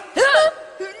进来！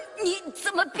你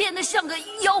怎么变得像个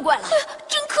妖怪了？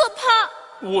真可怕！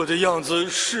我的样子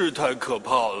是太可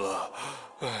怕了，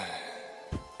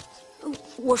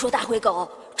我说大灰狗，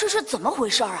这是怎么回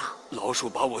事啊？老鼠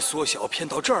把我缩小骗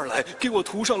到这儿来，给我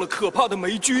涂上了可怕的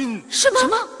霉菌。什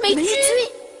么？霉菌？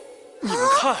你们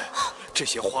看，这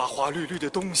些花花绿绿的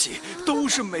东西都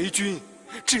是霉菌，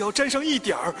只要沾上一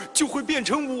点儿，就会变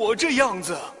成我这样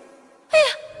子。哎呀，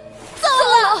糟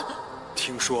了！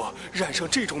听说染上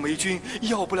这种霉菌，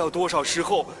要不了多少时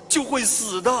候就会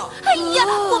死的。哎呀，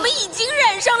我们已经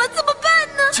染上了，怎么办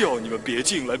呢？叫你们别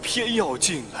进来，偏要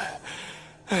进来。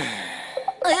哎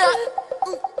呀，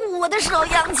我的手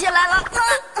痒起来了，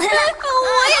我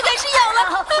也开始痒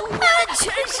了，我的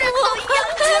全身都痒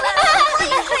起来了。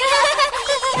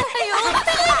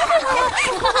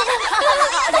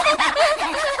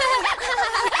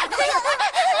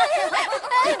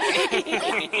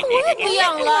我也不痒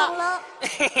了。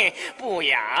不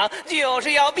痒就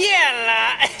是要变了。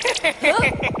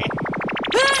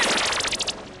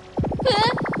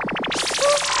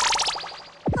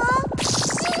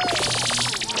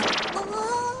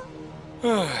唉，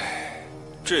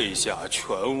这下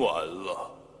全完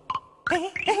了。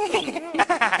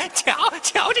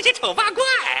瞧这些丑八怪！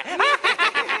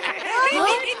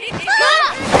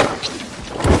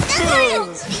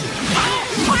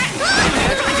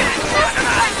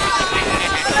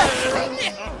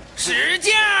使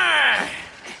劲儿！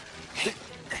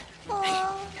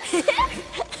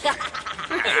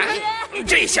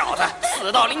这小子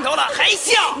死到临头了还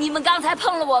笑！你们刚才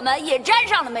碰了我们，也沾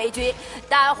上了霉菌，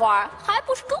待会儿还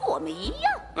不是跟我们一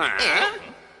样？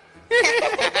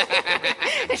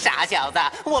傻小子，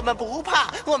我们不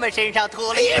怕，我们身上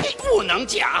涂了一……不能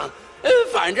讲，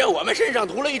反正我们身上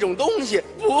涂了一种东西，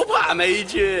不怕霉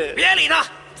菌。别理他，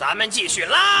咱们继续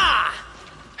拉。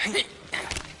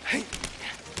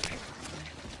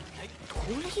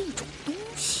涂了一种东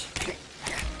西。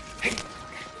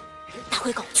大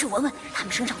灰狗，去闻闻他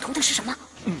们身上涂的是什么？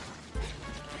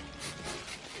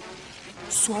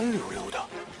酸溜溜的，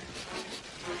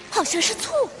好像是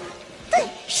醋。对，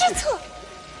是醋。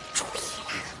注意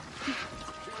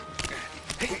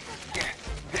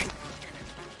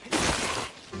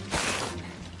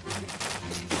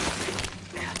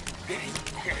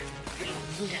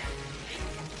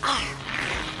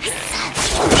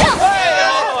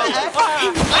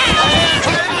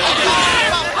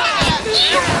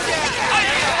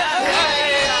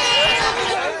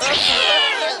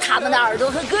他们的耳朵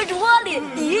和胳肢窝里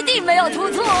一定没有涂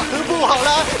醋。不好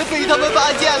了，被他们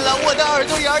发现了！我的耳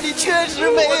朵眼里确实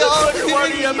没有，胳肢窝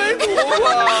里也没涂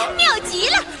啊！妙极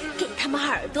了，给他们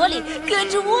耳朵里、胳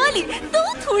肢窝里都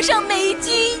涂上霉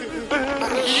菌。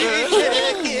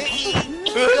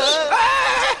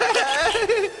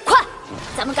快，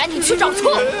咱们赶紧去找醋。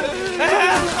好呀！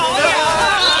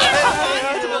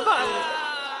怎么办？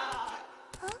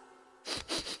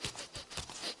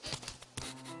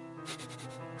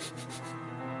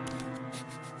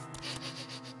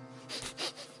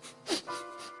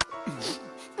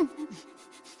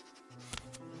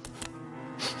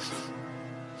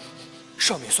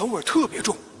上面酸味特别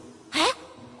重。哎，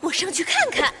我上去看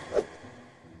看。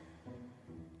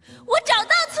我找到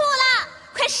醋了，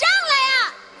快上来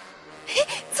呀！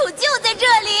醋就在这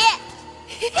里。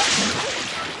嘿，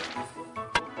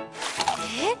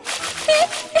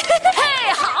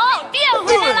好，变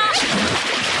回来了。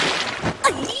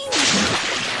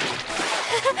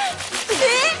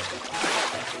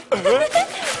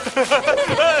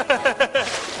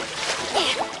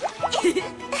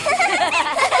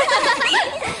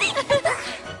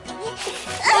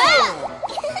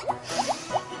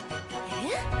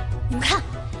你们看，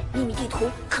秘密地图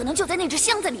可能就在那只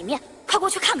箱子里面，快过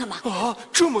去看看吧。啊，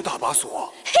这么大把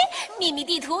锁！嘿，秘密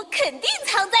地图肯定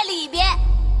藏在里边。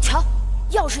瞧，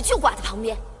钥匙就挂在旁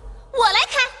边，我来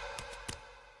开。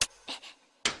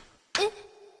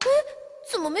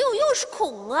怎么没有钥匙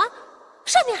孔啊？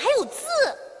上面还有字。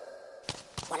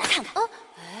我来看看。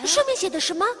上面写的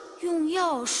什么？用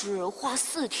钥匙画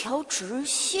4条直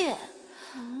线，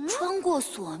穿过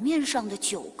锁面上的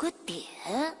9个点。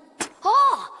哦，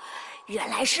原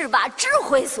来是把智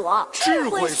慧锁。智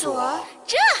慧锁，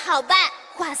这好办，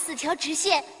画4条直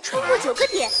线，穿过9个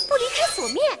点，不离开锁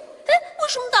面。为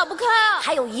什么打不开啊？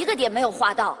还有1个点没有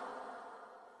画到。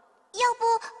要不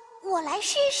我来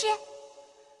试试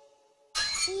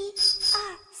？1、2、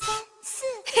3、4，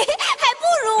还不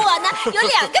如我呢，有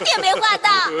2个点没画到。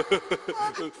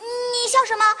你笑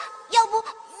什么？要不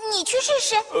你去试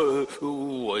试？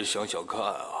我想想看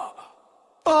啊。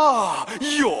啊，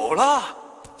有了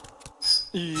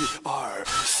！1、2、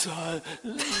3，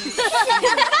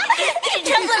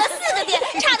穿过了4个点，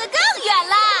差得更远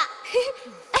了。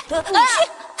去不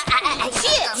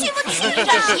去？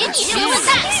写你学问大，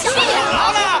小心！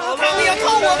好了，他们要偷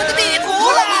我们的地图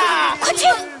了！快去！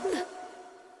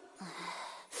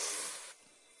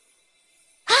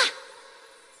啊，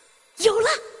有了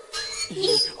！1、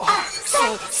2、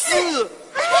3、4。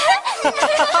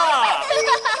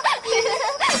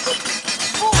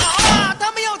不好啊！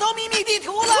他们要偷秘密地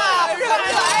图了！快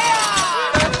来呀！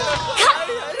看，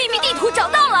秘密地图找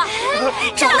到了！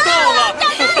找到了！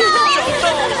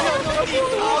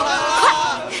快，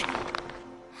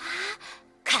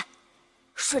看，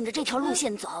顺着这条路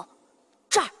线走，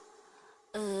这儿，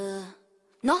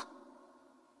喏，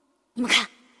你们看，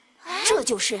这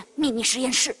就是秘密实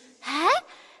验室。哎，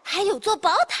还有座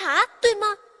宝塔，对吗？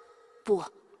不，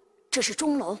这是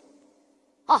钟楼。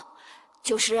哦，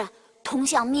就是通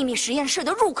向秘密实验室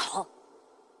的入口。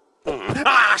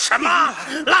什么？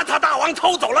邋遢大王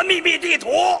偷走了秘密地图，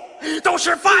都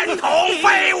是饭桶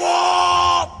废物！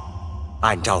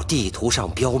按照地图上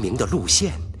标明的路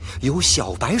线，由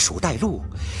小白鼠带路，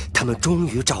他们终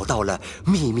于找到了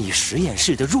秘密实验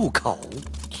室的入口。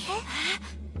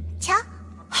瞧，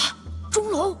钟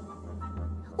楼，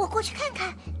我过去看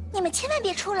看，你们千万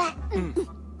别出来。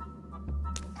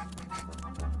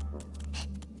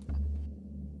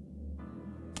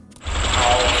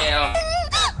好命！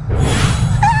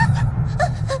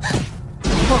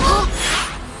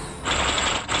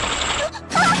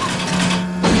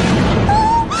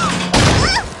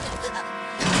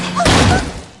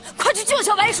快去救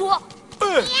小白鼠！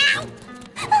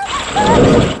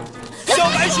小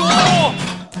白鼠！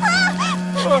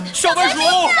小白鼠！小白鼠，救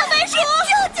救我！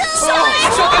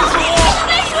小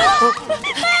白鼠！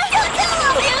救救我！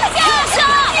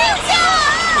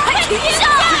停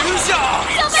下！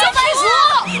小白鼠！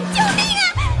救命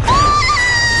啊！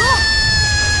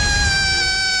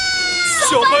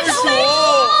小白鼠！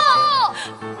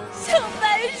小白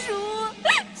鼠，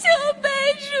小白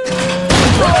鼠！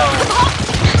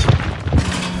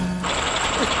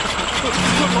快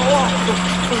跑啊！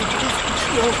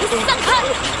散开！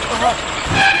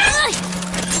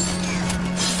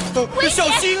小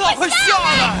心啊！快下来！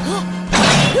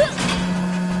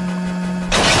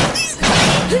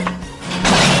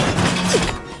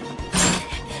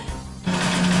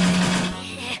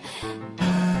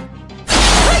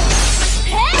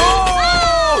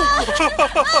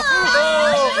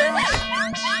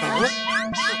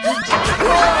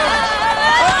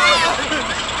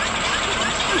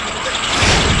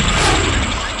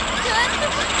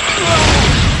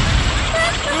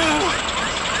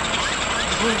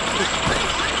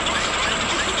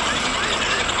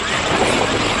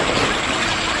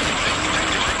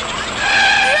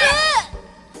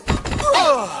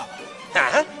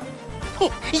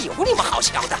有你们好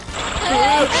瞧的！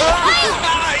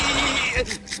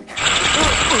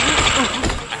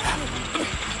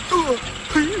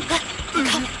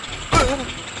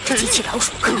这机器老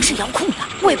鼠可能是遥控的，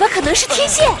尾巴可能是天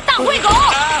线。大灰狗，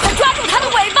快抓住它的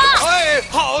尾巴！哎，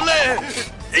好嘞！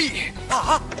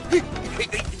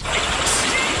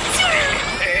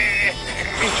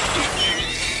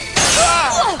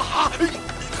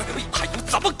还有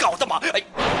怎么搞的嘛？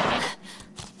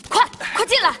快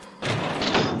进来！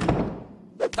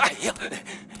哎呀！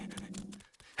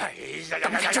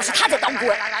就是他在捣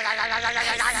鬼。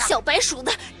小白鼠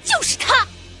的就是他，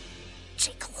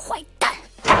这个坏蛋！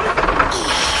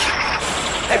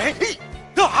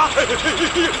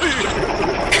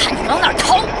看你往哪儿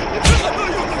逃！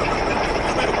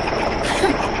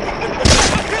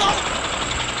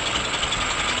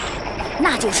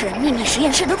那就是秘密实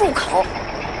验室的入口，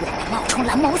我们冒充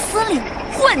蓝毛司令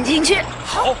混进去。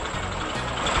好。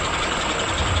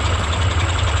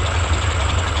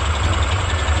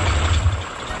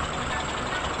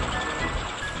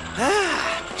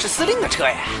是司令的车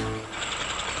呀。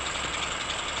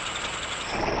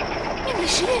秘密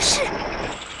实验室。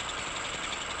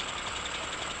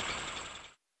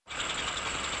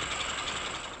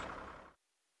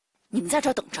你们在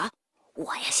这儿等着，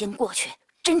我呀先过去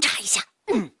侦查一下。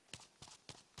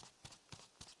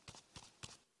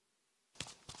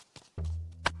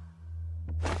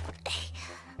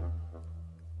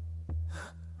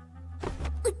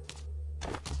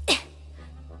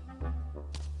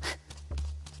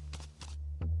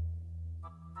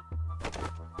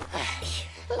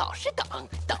老是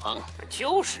等，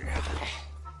就是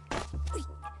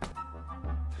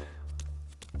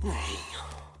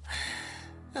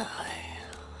啊。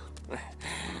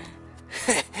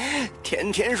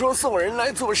天天说送人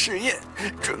来做实验，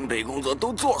准备工作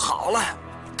都做好了，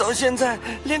到现在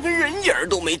连个人影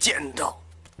都没见到。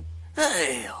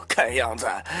哎呦，看样子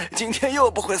今天又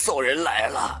不会送人来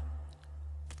了。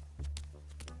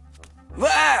喂，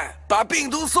把病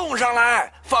毒送上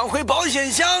来，放回保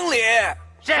险箱里。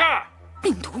是。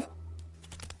病毒，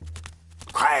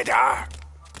快点儿，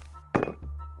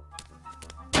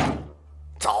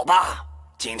走吧，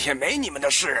今天没你们的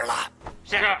事了。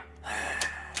是。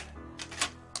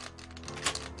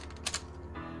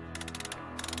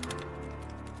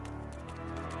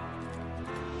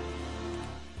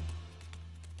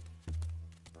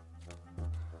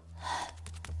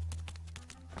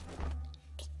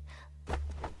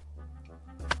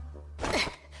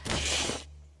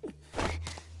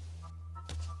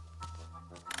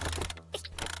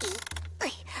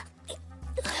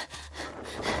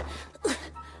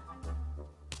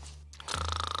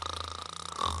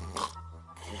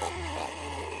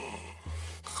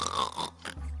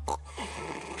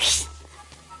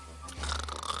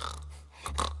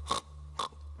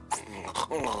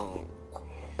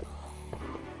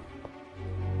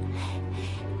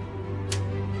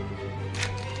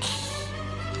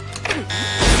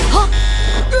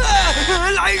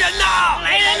来人呐！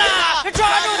来人呐！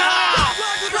抓住他！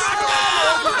抓住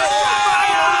他！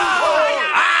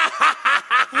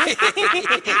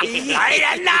来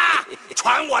人呐！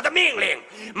传我的命令，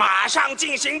马上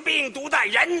进行病毒的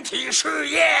人体试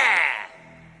验。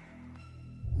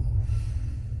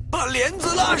把帘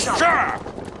子拉上。是。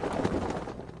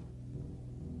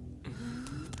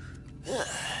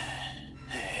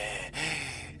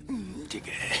这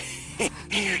个。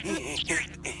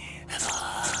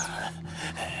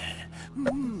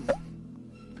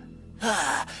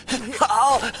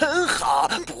好，很好，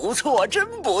不错，真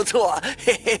不错，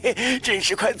嘿嘿嘿，真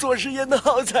是块做实验的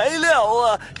好材料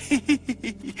啊！嘿嘿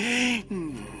嘿，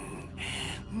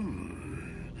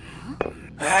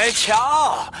哎，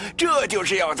瞧，这就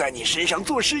是要在你身上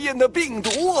做实验的病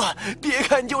毒，别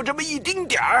看就这么一丁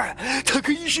点儿，它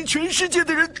可以使全世界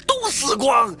的人都死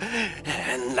光。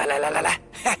来，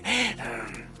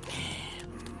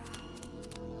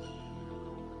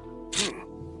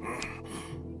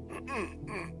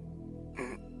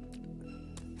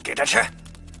给他吃。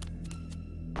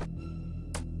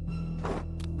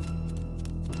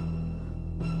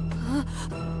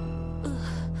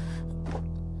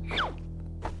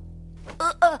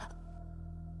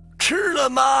吃了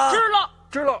吗？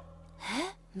吃了。哎，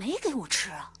没给我吃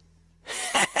啊！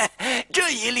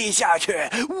这一粒下去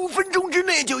，5分钟之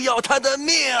内就要他的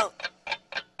命。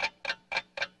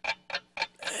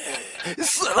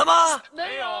死了吗？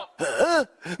没有。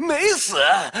没死。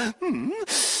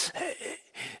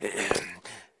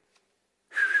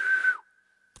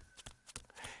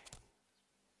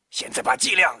现在把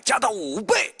剂量加到5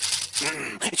倍。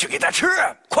去给他吃，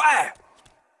快！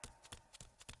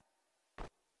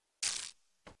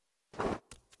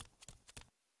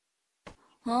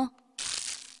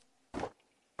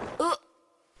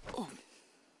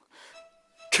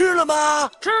吃了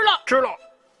吗？吃了。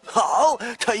好，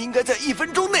他应该在1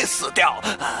分钟内死掉。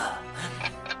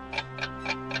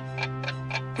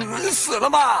死了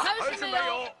吗？还是没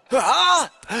有。啊！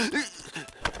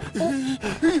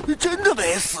真的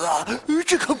没死啊！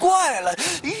这可怪了。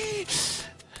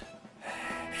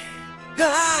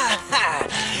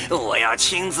我要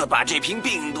亲自把这瓶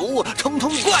病毒统统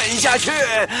灌下去，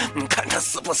看他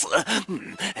死不死。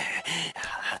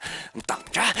等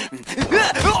着。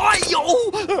哎呦，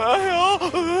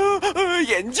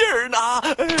眼镜呢？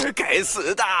该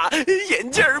死的，眼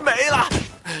镜没了。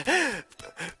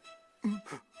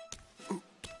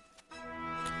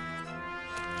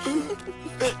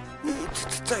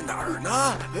在哪儿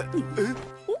呢？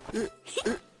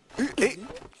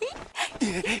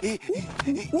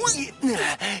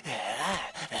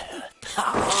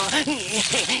好，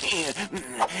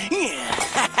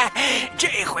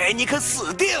这回你可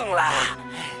死定了！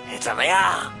怎么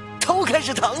样？头开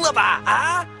始疼了吧？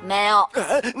啊？没有。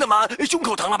那么胸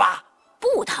口疼了吧？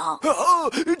不疼。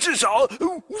至少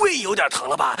胃有点疼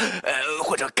了吧？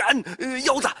或者肝、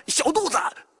腰子、小肚子，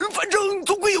反正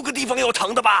总归有个地方要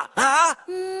疼的吧？啊？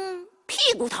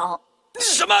屁股疼。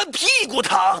什么屁股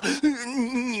疼？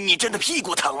你真的屁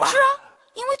股疼吗？是啊，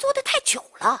因为坐得太久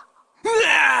了。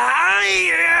哎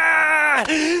呀！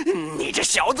你这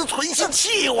小子存心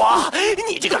气我！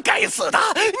你这个该死的！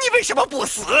你为什么不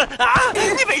死啊？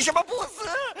你为什么不死？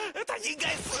他应该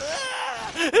死！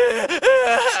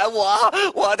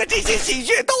我的这些心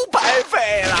血都白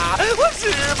费了，我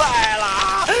失败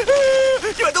了！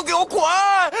你们都给我滚！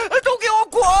都给我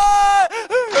滚！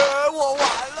我完了！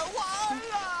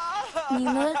你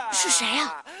们是谁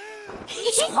呀？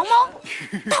小黄猫、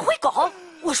大灰狗。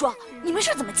我说，你们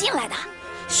是怎么进来的？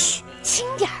嘘，轻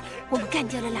点儿。我们干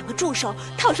掉了2个助手，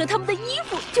套上他们的衣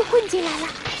服就混进来了。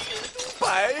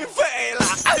白费了！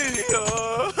哎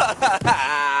呦！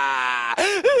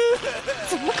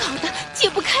怎么搞的？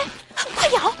解不开，快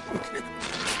咬！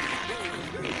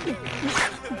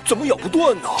怎么咬不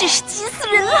断呢？真是急死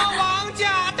人了！王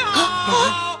驾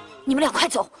到！你们俩快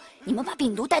走！你们把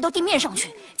病毒带到地面上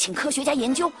去，请科学家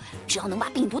研究。只要能把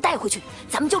病毒带回去，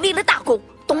咱们就立了大功，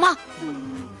懂吗？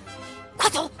快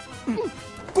走！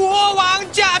国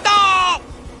王驾到！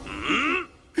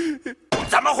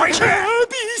怎么回事？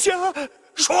陛下，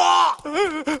说！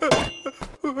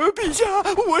陛下，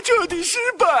我彻底失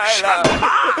败了。什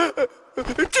么？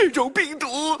这种病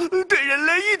毒对人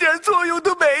类一点作用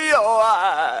都没有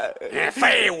啊！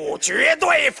废物，绝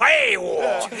对废物！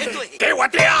绝对！给我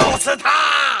吊死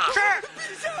他！是。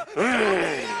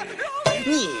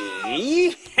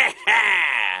你，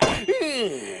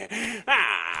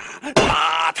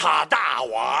邋遢大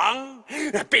王，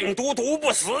病毒毒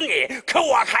不死你，可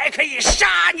我还可以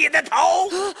杀你的头！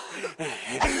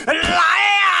来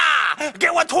呀，给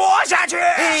我拖下去！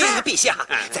陛下，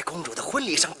在公主的婚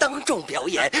礼上当众表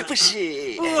演，不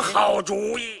是？好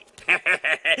主意。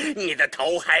你的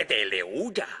头还得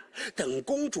留着，等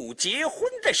公主结婚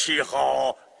的时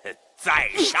候再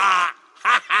杀。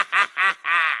哈哈哈哈哈！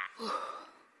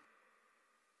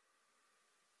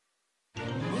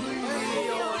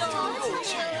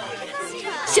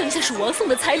乡下属王送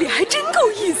的彩礼还真够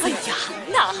意思。哎呀，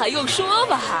那还用说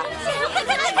吧？快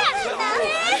看快看！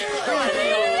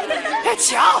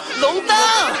瞧，龙灯！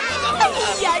哎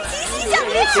呀，吉喜响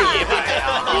亮！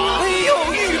哎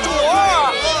呦，玉镯！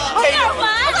耳环！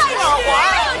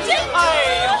哎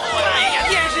呦，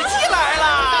电视机来了，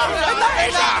带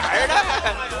色儿的。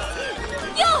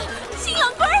哟，新郎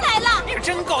官来了！你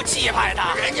真够气派的，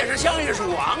人家是乡下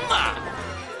属王啊！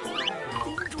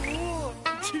公主，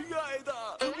亲爱的，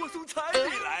我送彩礼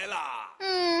来了。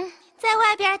在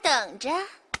外边等着。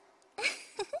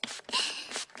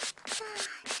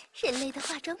人类的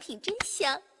化妆品真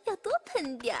香，要多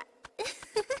喷点儿。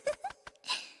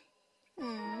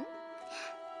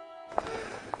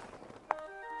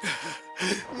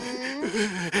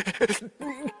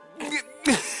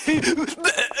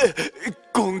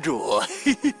公主，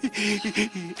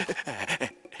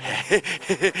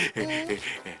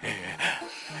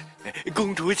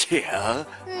公主请。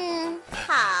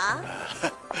好。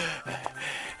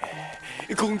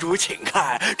公主请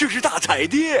看，这是大彩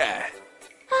电。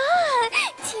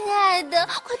亲爱的，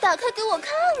快打开给我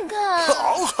看看。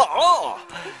好。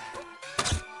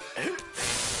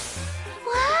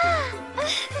哇！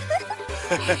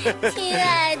亲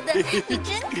爱的，你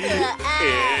真可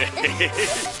爱。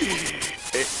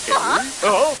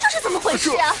这是怎么回事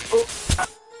啊？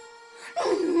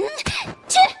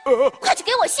去，快去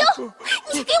给我修！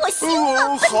你去给我修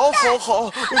啊！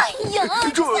好。哎呀，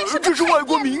这是外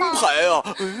国名牌啊！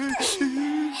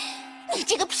你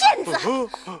这个骗子！哼，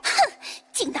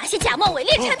竟拿些假冒伪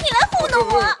劣产品来糊弄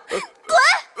我！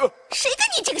滚！谁跟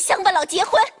你这个乡巴佬结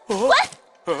婚？滚！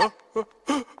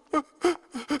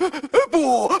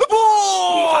不！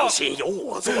你放心，有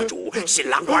我做主，新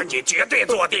郎官你绝对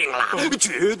坐定了，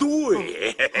绝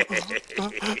对。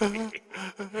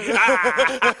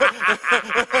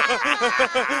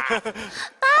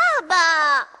爸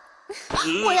爸，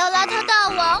我要邋遢大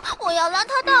王，我要邋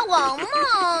遢大王嘛！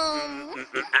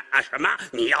什么？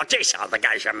你要这小子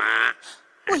干什么？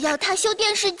我要他修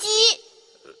电视机。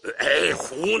哎，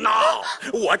胡闹！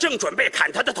我正准备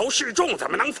砍他的头示众，怎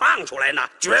么能放出来呢？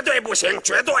绝对不行，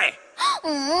绝对！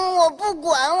我不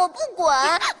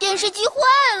管，电视机坏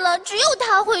了，只有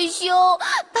他会修。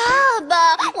爸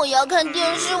爸，我要看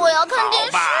电视，我要看电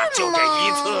视嘛！好吧，就这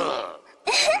一次。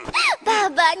爸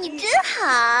爸，你真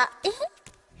好。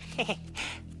嘿嘿，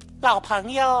老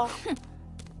朋友，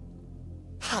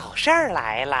好事儿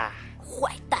来了。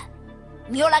坏蛋，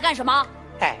你又来干什么？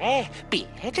哎，别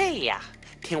这样，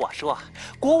听我说，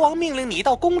国王命令你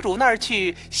到公主那儿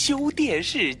去修电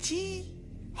视机。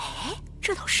哎，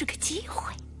这倒是个机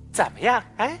会。怎么样？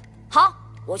哎，好，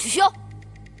我去修。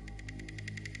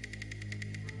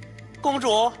公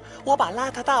主，我把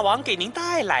邋遢大王给您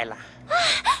带来了。啊，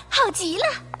好极了！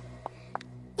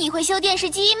你会修电视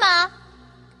机吗？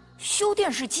修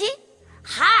电视机？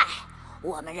嗨，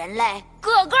我们人类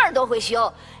个个都会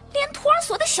修，连托儿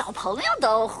所的小朋友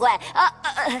都会。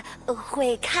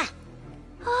会看。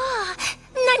啊，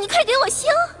那你快给我修。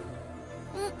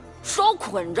手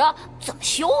捆着怎么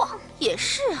修啊？也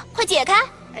是，快解开。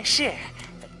是。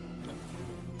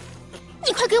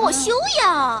你快给我修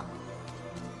呀！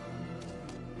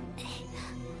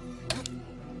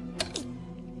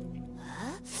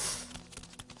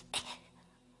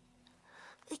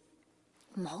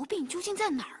毛病究竟在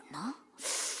哪儿呢？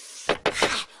嗨，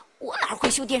我哪会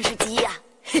修电视机呀？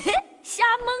嘿嘿，瞎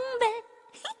蒙呗。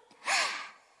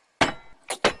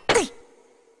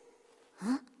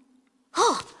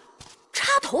哦，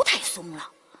插头太松了。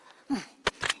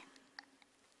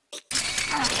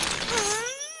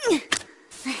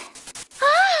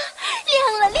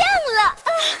亮了，亮了！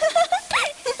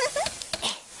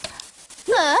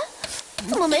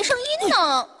怎么没声音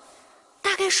呢？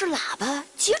大概是喇叭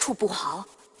接触不好。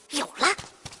有了，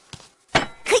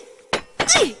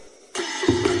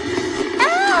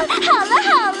好了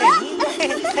好了，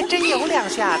还真有2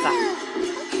下子。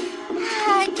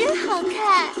啊，真好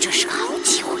看！这是个好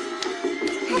机会。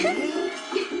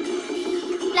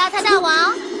邋遢大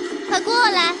王，快过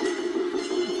来！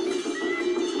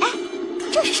哎，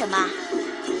这是什么？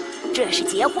这是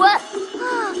结婚。啊，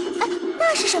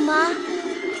那是什么？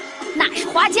那是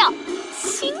花轿，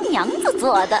新娘子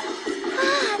做的。啊，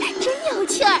真有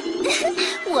趣儿！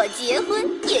我结婚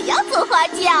也要做花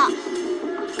轿。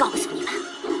告诉你们，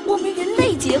我们人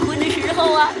类结婚的时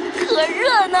候啊，可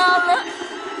热闹了。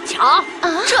瞧，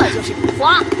这就是礼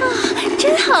花啊，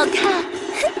真好看。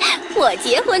我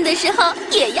结婚的时候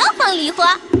也要放礼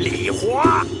花。礼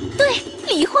花？对，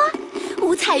礼花，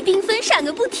五彩缤纷，闪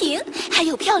个不停，还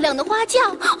有漂亮的花轿，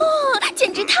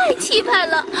简直太气派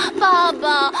了！爸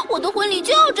爸，我的婚礼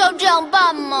就要照这样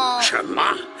办吗？什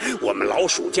么？我们老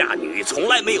鼠嫁女从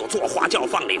来没有做花轿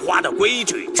放礼花的规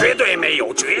矩，绝对没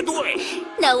有，绝对。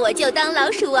那我就当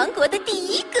老鼠王国的第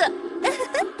一个，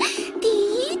第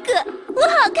一个，我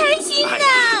好开心啊！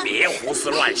别胡思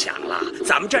乱想了，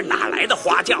咱们这儿哪来的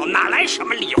花轿，哪来什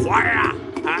么礼花啊？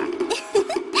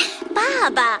爸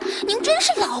爸，您真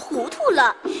是老糊涂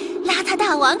了。邋遢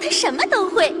大王他什么都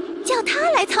会，叫他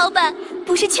来操办，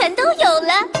不是全都有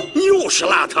了？又是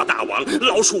邋遢大王，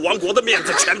老鼠王国的面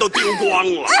子全都丢光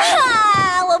了。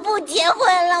我不结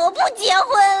婚了，我不结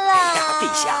婚了。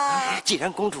陛下，既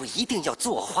然公主一定要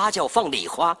做花轿放礼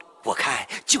花，我看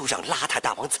就让邋遢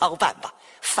大王操办吧。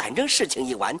反正事情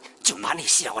一完，就把那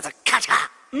小子咔嚓。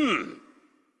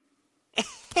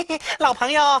老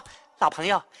朋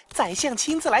友，宰相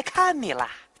亲自来看你了。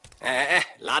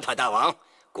邋遢大王，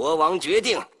国王决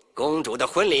定，公主的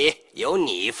婚礼由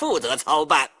你负责操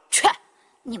办。去，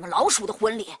你们老鼠的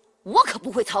婚礼，我可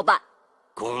不会操办。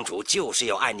公主就是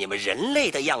要按你们人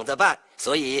类的样子办，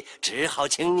所以只好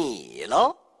请你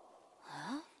喽。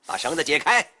把绳子解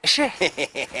开。是。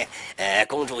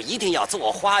公主一定要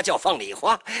做花轿放礼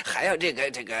花，还要这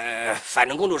个，反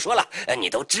正公主说了，你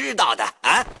都知道的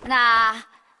啊。那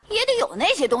也得有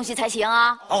那些东西才行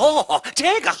啊。哦，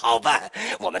这个好办，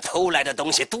我们偷来的东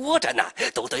西多着呢，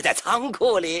都堆在仓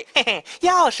库里。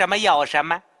要什么有什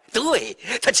么。对，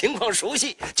他情况熟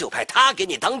悉，就派他给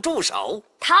你当助手。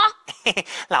他，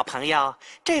老朋友，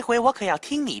这回我可要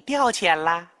听你调遣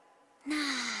啦。那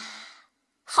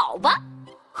好吧。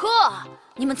呵，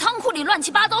你们仓库里乱七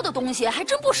八糟的东西还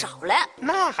真不少嘞。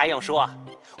那还用说，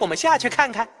我们下去看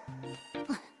看。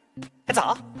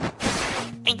走。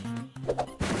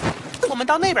我们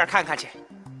到那边看看去。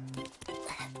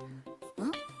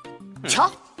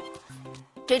瞧，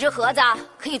这只盒子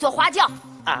可以做花轿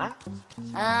啊。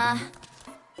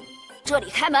这里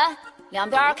开门，两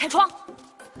边开窗。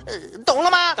懂了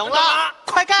吗？懂了，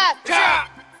快干！是。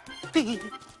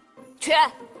去，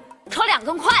扯2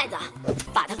根筷子，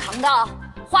把它扛到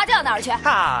花轿那儿去。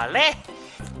好嘞。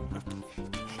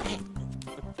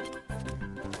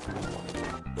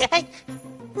哎，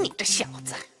你这小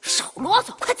子，少啰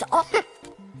嗦，快走！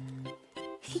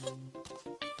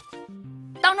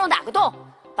当中打个洞，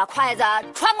把筷子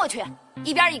穿过去，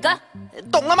一边1根。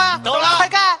懂了吗？懂了，快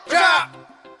干！是。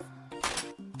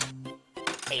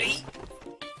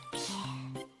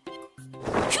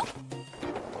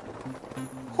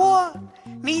嚯，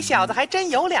你小子还真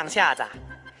有2下子，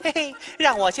嘿嘿，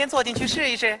让我先坐进去试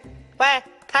一试。喂，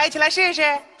抬起来试试。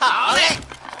好嘞。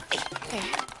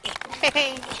嘿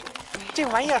嘿，这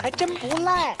玩意儿还真不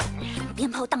赖。用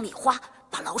鞭炮当礼花，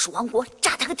把老鼠王国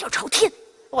炸得个底儿朝天。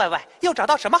喂，又找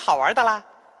到什么好玩的啦？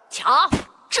瞧，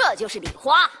这就是礼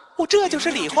花。这就是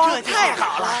礼花，太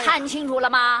好了！看清楚了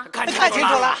吗？看清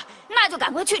楚了。那就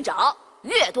赶快去找，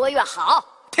越多越好。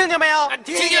听见没有？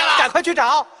听见了。赶快去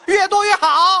找，越多越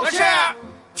好。是。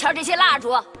瞧这些蜡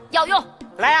烛要用。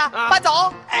来呀，搬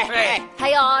走。哎，还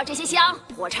有这些香、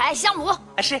火柴、香炉。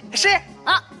是。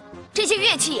啊，这些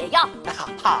乐器也要。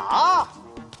好。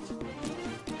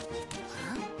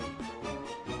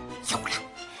有了，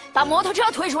把摩托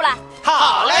车推出来。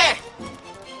好嘞。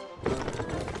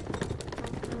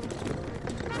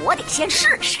我得先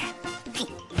试试。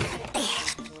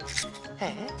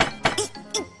哎，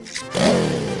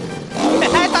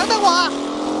等等我！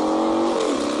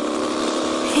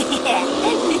嘿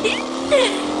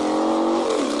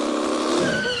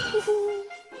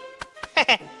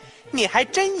嘿，你还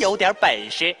真有点本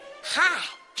事。嗨，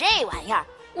这玩意儿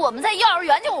我们在幼儿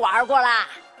园就玩过啦。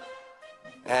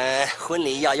婚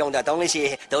礼要用的东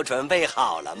西都准备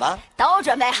好了吗？都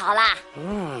准备好了。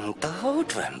都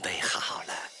准备好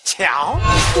了。瞧，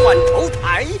断头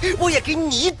台我也给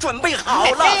你准备好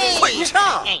了，捆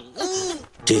上。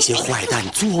这些坏蛋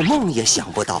做梦也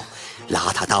想不到，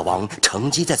邋遢大王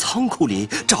乘机在仓库里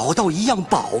找到一样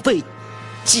宝贝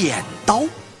——剪刀。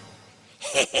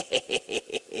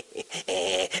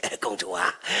公主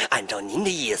啊，按照您的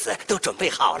意思都准备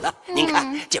好了。您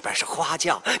看，这边是花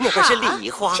轿，那边是礼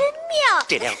花，真妙。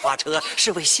这辆花车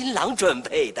是为新郎准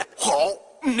备的。好，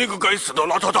那个该死的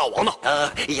邋遢大王呢？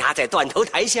压在断头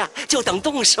台下，就等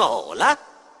动手了。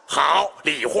好，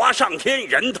礼花上天，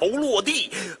人头落地，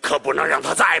可不能让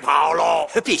他再跑喽。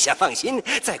陛下放心，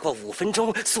再过5分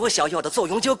钟，缩小药的作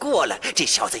用就过了。这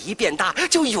小子一变大，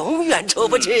就永远出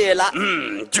不去了。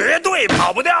绝对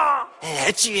跑不掉。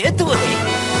绝对。